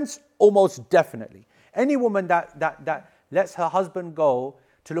reward sense, almost definitely. Any woman that lets her husband go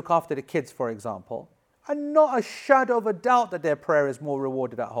to look after the kids, for example, and not a shadow of a doubt that their prayer is more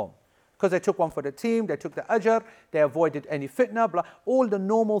rewarded at home. Because they took one for the team, they took the ajr, they avoided any fitna, blah, all the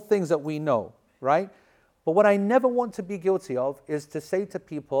normal things that we know, right? But what I never want to be guilty of is to say to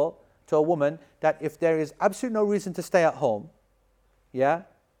people, to a woman, that if there is absolutely no reason to stay at home, yeah,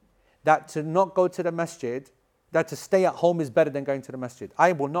 that to not go to the masjid, that to stay at home is better than going to the masjid.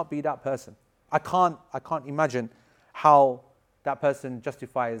 I will not be that person. I can't imagine how that person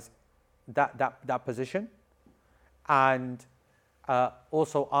justifies that position, and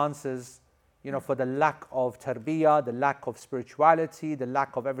also answers, for the lack of tarbiyah, the lack of spirituality, the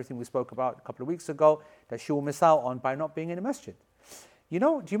lack of everything we spoke about a couple of weeks ago, that she will miss out on by not being in a masjid. Do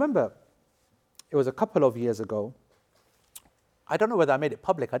you remember, it was a couple of years ago, I don't know whether I made it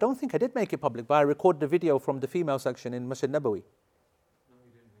public. I don't think I did make it public, but I recorded a video from the female section in Masjid Nabawi.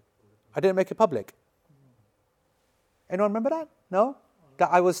 I didn't make it public. Anyone remember that? No? That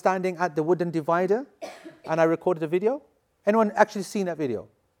I was standing at the wooden divider and I recorded a video? Anyone actually seen that video?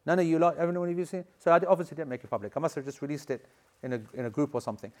 None of you lot, everyone of you seen it? So I obviously didn't make it public. I must have just released it in a group or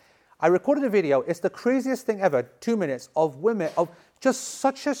something. I recorded a video. It's the craziest thing ever. 2 minutes of women, of just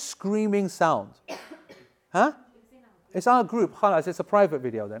such a screaming sound. Huh? It's our group. Khalas, it's a private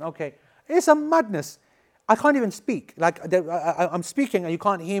video then. Okay. It's a madness. I can't even speak. Like, I'm speaking and you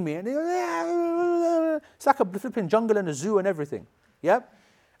can't hear me. And it's like a flipping jungle and a zoo and everything. Yep.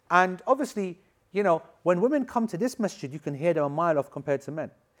 And obviously, when women come to this masjid, you can hear them a mile off compared to men.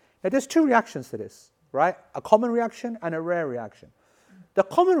 Now, there's two reactions to this, right? A common reaction and a rare reaction. The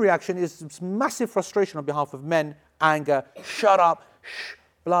common reaction is massive frustration on behalf of men, anger, shut up, shh,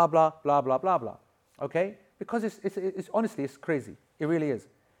 blah, blah, blah, blah, blah, blah. Okay? Because it's honestly, it's crazy. It really is.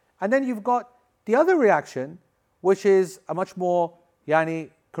 And then you've got the other reaction, which is a much more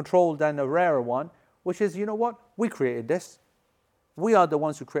controlled than a rarer one, which is, you know what? We created this. We are the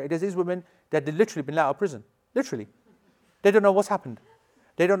ones who created this. These women, they've literally been let out of prison. Literally. They don't know what's happened.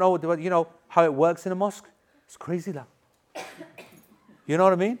 They don't know, how it works in a mosque. It's crazy, lah. You know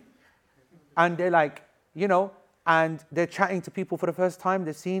what I mean? And they're like, and they're chatting to people for the first time.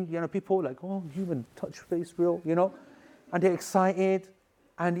 They've seen, people like, oh, human touch face, real, and they're excited.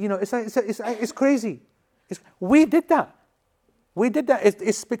 And, it's crazy. We did that.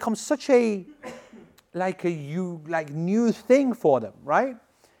 It's become such a new thing for them, right?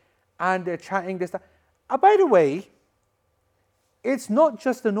 And they're chatting this, that. By the way, it's not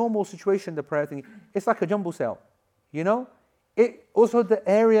just a normal situation, the prayer thing. It's like a jumble cell, Also the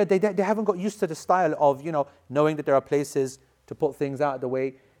area, they haven't got used to the style of, knowing that there are places to put things out of the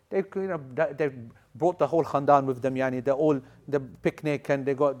way. They've brought the whole khandan with them, they're all the picnic, and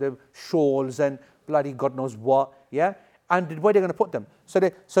they got the shawls and bloody God knows what, yeah? And where they're going to put them? So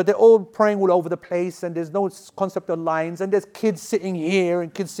they're all praying all over the place, and there's no concept of lines, and there's kids sitting here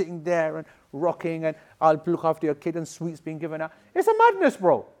and kids sitting there and rocking, and I'll look after your kid, and sweets being given out. It's a madness,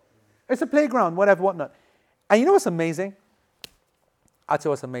 bro. It's a playground, whatever, whatnot. And you know what's amazing? I'll tell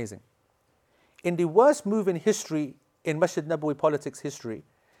you what's amazing. In the worst move in history, in Masjid Nabawi politics history,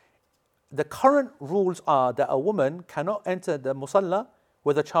 the current rules are that a woman cannot enter the musalla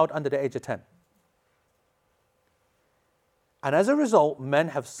with a child under the age of 10. And as a result, men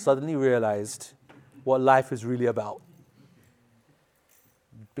have suddenly realized what life is really about.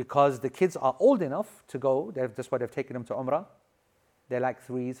 Because the kids are old enough to go, that's why they've taken them to Umrah. They're like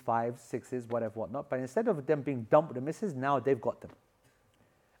 3s, 5s, 6s, whatever, whatnot. But instead of them being dumped with the missus, now they've got them.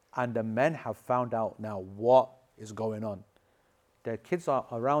 And the men have found out now what is going on. Their kids are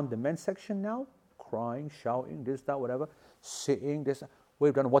around the men's section now, crying, shouting, this, that, whatever, sitting, this. We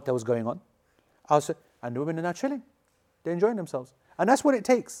don't know what that was going on. And the women are now chilling. They're enjoying themselves. And that's what it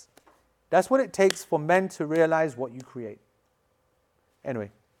takes. That's what it takes for men to realize what you create. Anyway,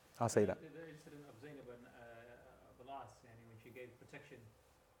 I'll say that. The incident of Zainab and Abbas, when she gave protection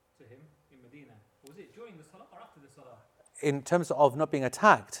to him in Medina, was it during the salah or after the salah? In terms of not being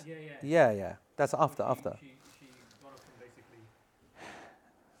attacked? Yeah. That's after. She got up and basically...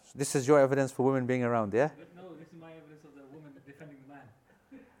 This is your evidence for women being around, yeah? No, this is my evidence of the woman defending the man.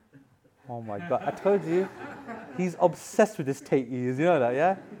 Oh my God, I told you, he's obsessed with this Tate, you know that,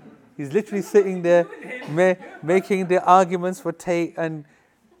 yeah? He's literally sitting there making the arguments for Tate and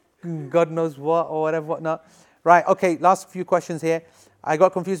God knows what or whatever, whatnot. Right, okay, last few questions here. I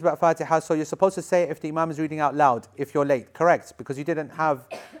got confused about Fatiha. So you're supposed to say it if the Imam is reading out loud, if you're late. Correct, because you didn't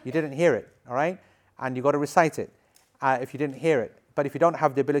hear it, all right? And you got to recite it if you didn't hear it. But if you don't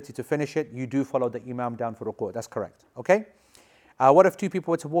have the ability to finish it, you do follow the Imam down for ruku'. That's correct, okay? What if two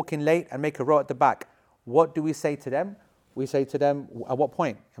people were to walk in late and make a row at the back? What do we say to them? We say to them, at what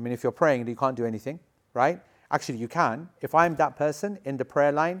point? I mean, if you're praying, you can't do anything, right? Actually, you can. If I'm that person in the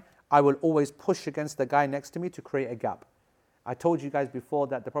prayer line, I will always push against the guy next to me to create a gap. I told you guys before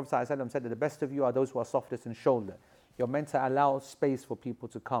that the Prophet ﷺ said that the best of you are those who are softest in shoulder. You're meant to allow space for people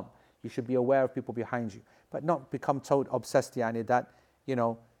to come. You should be aware of people behind you, but not become so obsessed, that,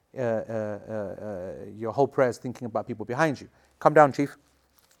 your whole prayer is thinking about people behind you. Come down, Chief.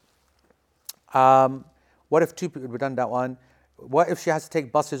 What if two people, we've done that one. What if she has to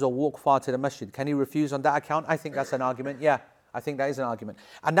take buses or walk far to the masjid? Can he refuse on that account? I think that's an argument. Yeah, I think that is an argument.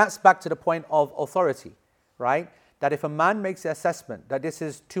 And that's back to the point of authority, right? That if a man makes the assessment that this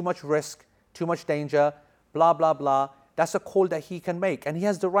is too much risk, too much danger, blah, blah, blah, that's a call that he can make. And he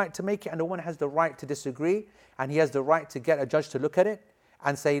has the right to make it, and the woman has the right to disagree, and he has the right to get a judge to look at it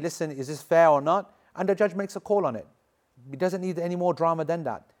and say, listen, is this fair or not? And the judge makes a call on it. He doesn't need any more drama than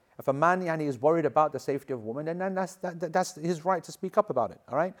that. If a man is worried about the safety of a woman, then that's his right to speak up about it,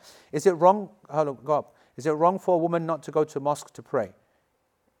 all right? Is it wrong, go up. Is it wrong for a woman not to go to mosque to pray?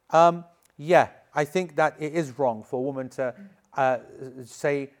 Yeah, I think that it is wrong for a woman to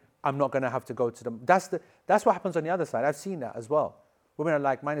say, I'm not going to have to go to them. That's what happens on the other side. I've seen that as well. Women are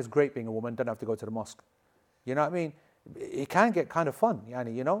like, mine is great being a woman, don't have to go to the mosque. You know what I mean? It can get kind of fun,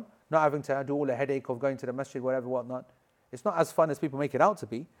 not having to do all the headache of going to the masjid, whatever, whatnot. It's not as fun as people make it out to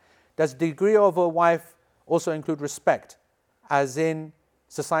be. Does the degree of a wife also include respect? As in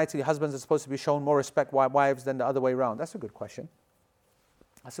society, husbands are supposed to be shown more respect by wives than the other way around? That's a good question.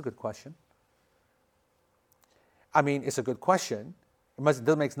 I mean, it's a good question.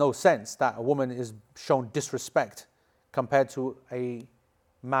 It makes no sense that a woman is shown disrespect compared to a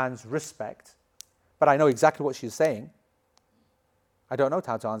man's respect. But I know exactly what she's saying. I don't know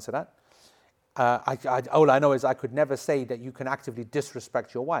how to answer that. All I know is I could never say that you can actively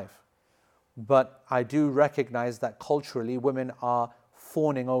disrespect your wife. But I do recognize that culturally women are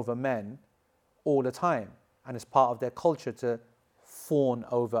fawning over men all the time. And it's part of their culture to fawn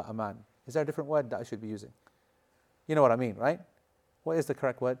over a man. Is there a different word that I should be using? You know what I mean, right? What is the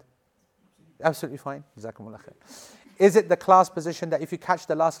correct word? Absolutely fine. Jazakumullah khair. Is it the class position that if you catch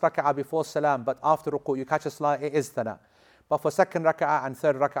the last rak'ah before salam, but after ruku' you catch a salah, it is thana. But for second rak'ah and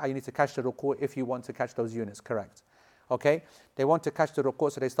third rak'ah, you need to catch the ruku' if you want to catch those units, correct? Okay? They want to catch the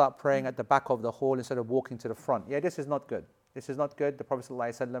ruku', so they start praying at the back of the hall instead of walking to the front. Yeah, this is not good. This is not good. The Prophet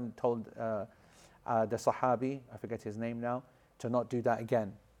ﷺ told the Sahabi, I forget his name now, to not do that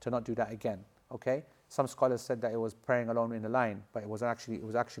again. Okay? Some scholars said that it was praying alone in the line, but it was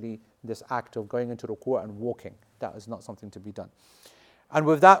actually this act of going into ruku' and walking. That is not something to be done. And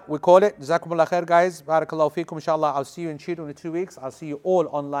with that, we call it. Jazakumullah khair, guys. Barakallahu feekum. Inshallah, I'll see you in Chido in 2 weeks. I'll see you all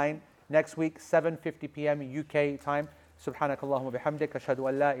online next week, 7:50 p.m. UK time. Subhanakallahumma bihamdik. Ashhadu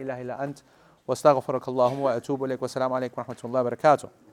an la ilaha illa ant. Wa astaghfiruka Allahumma wa atubu ilayk. Wa assalamu alaykum wa rahmatullahi wa barakatuh.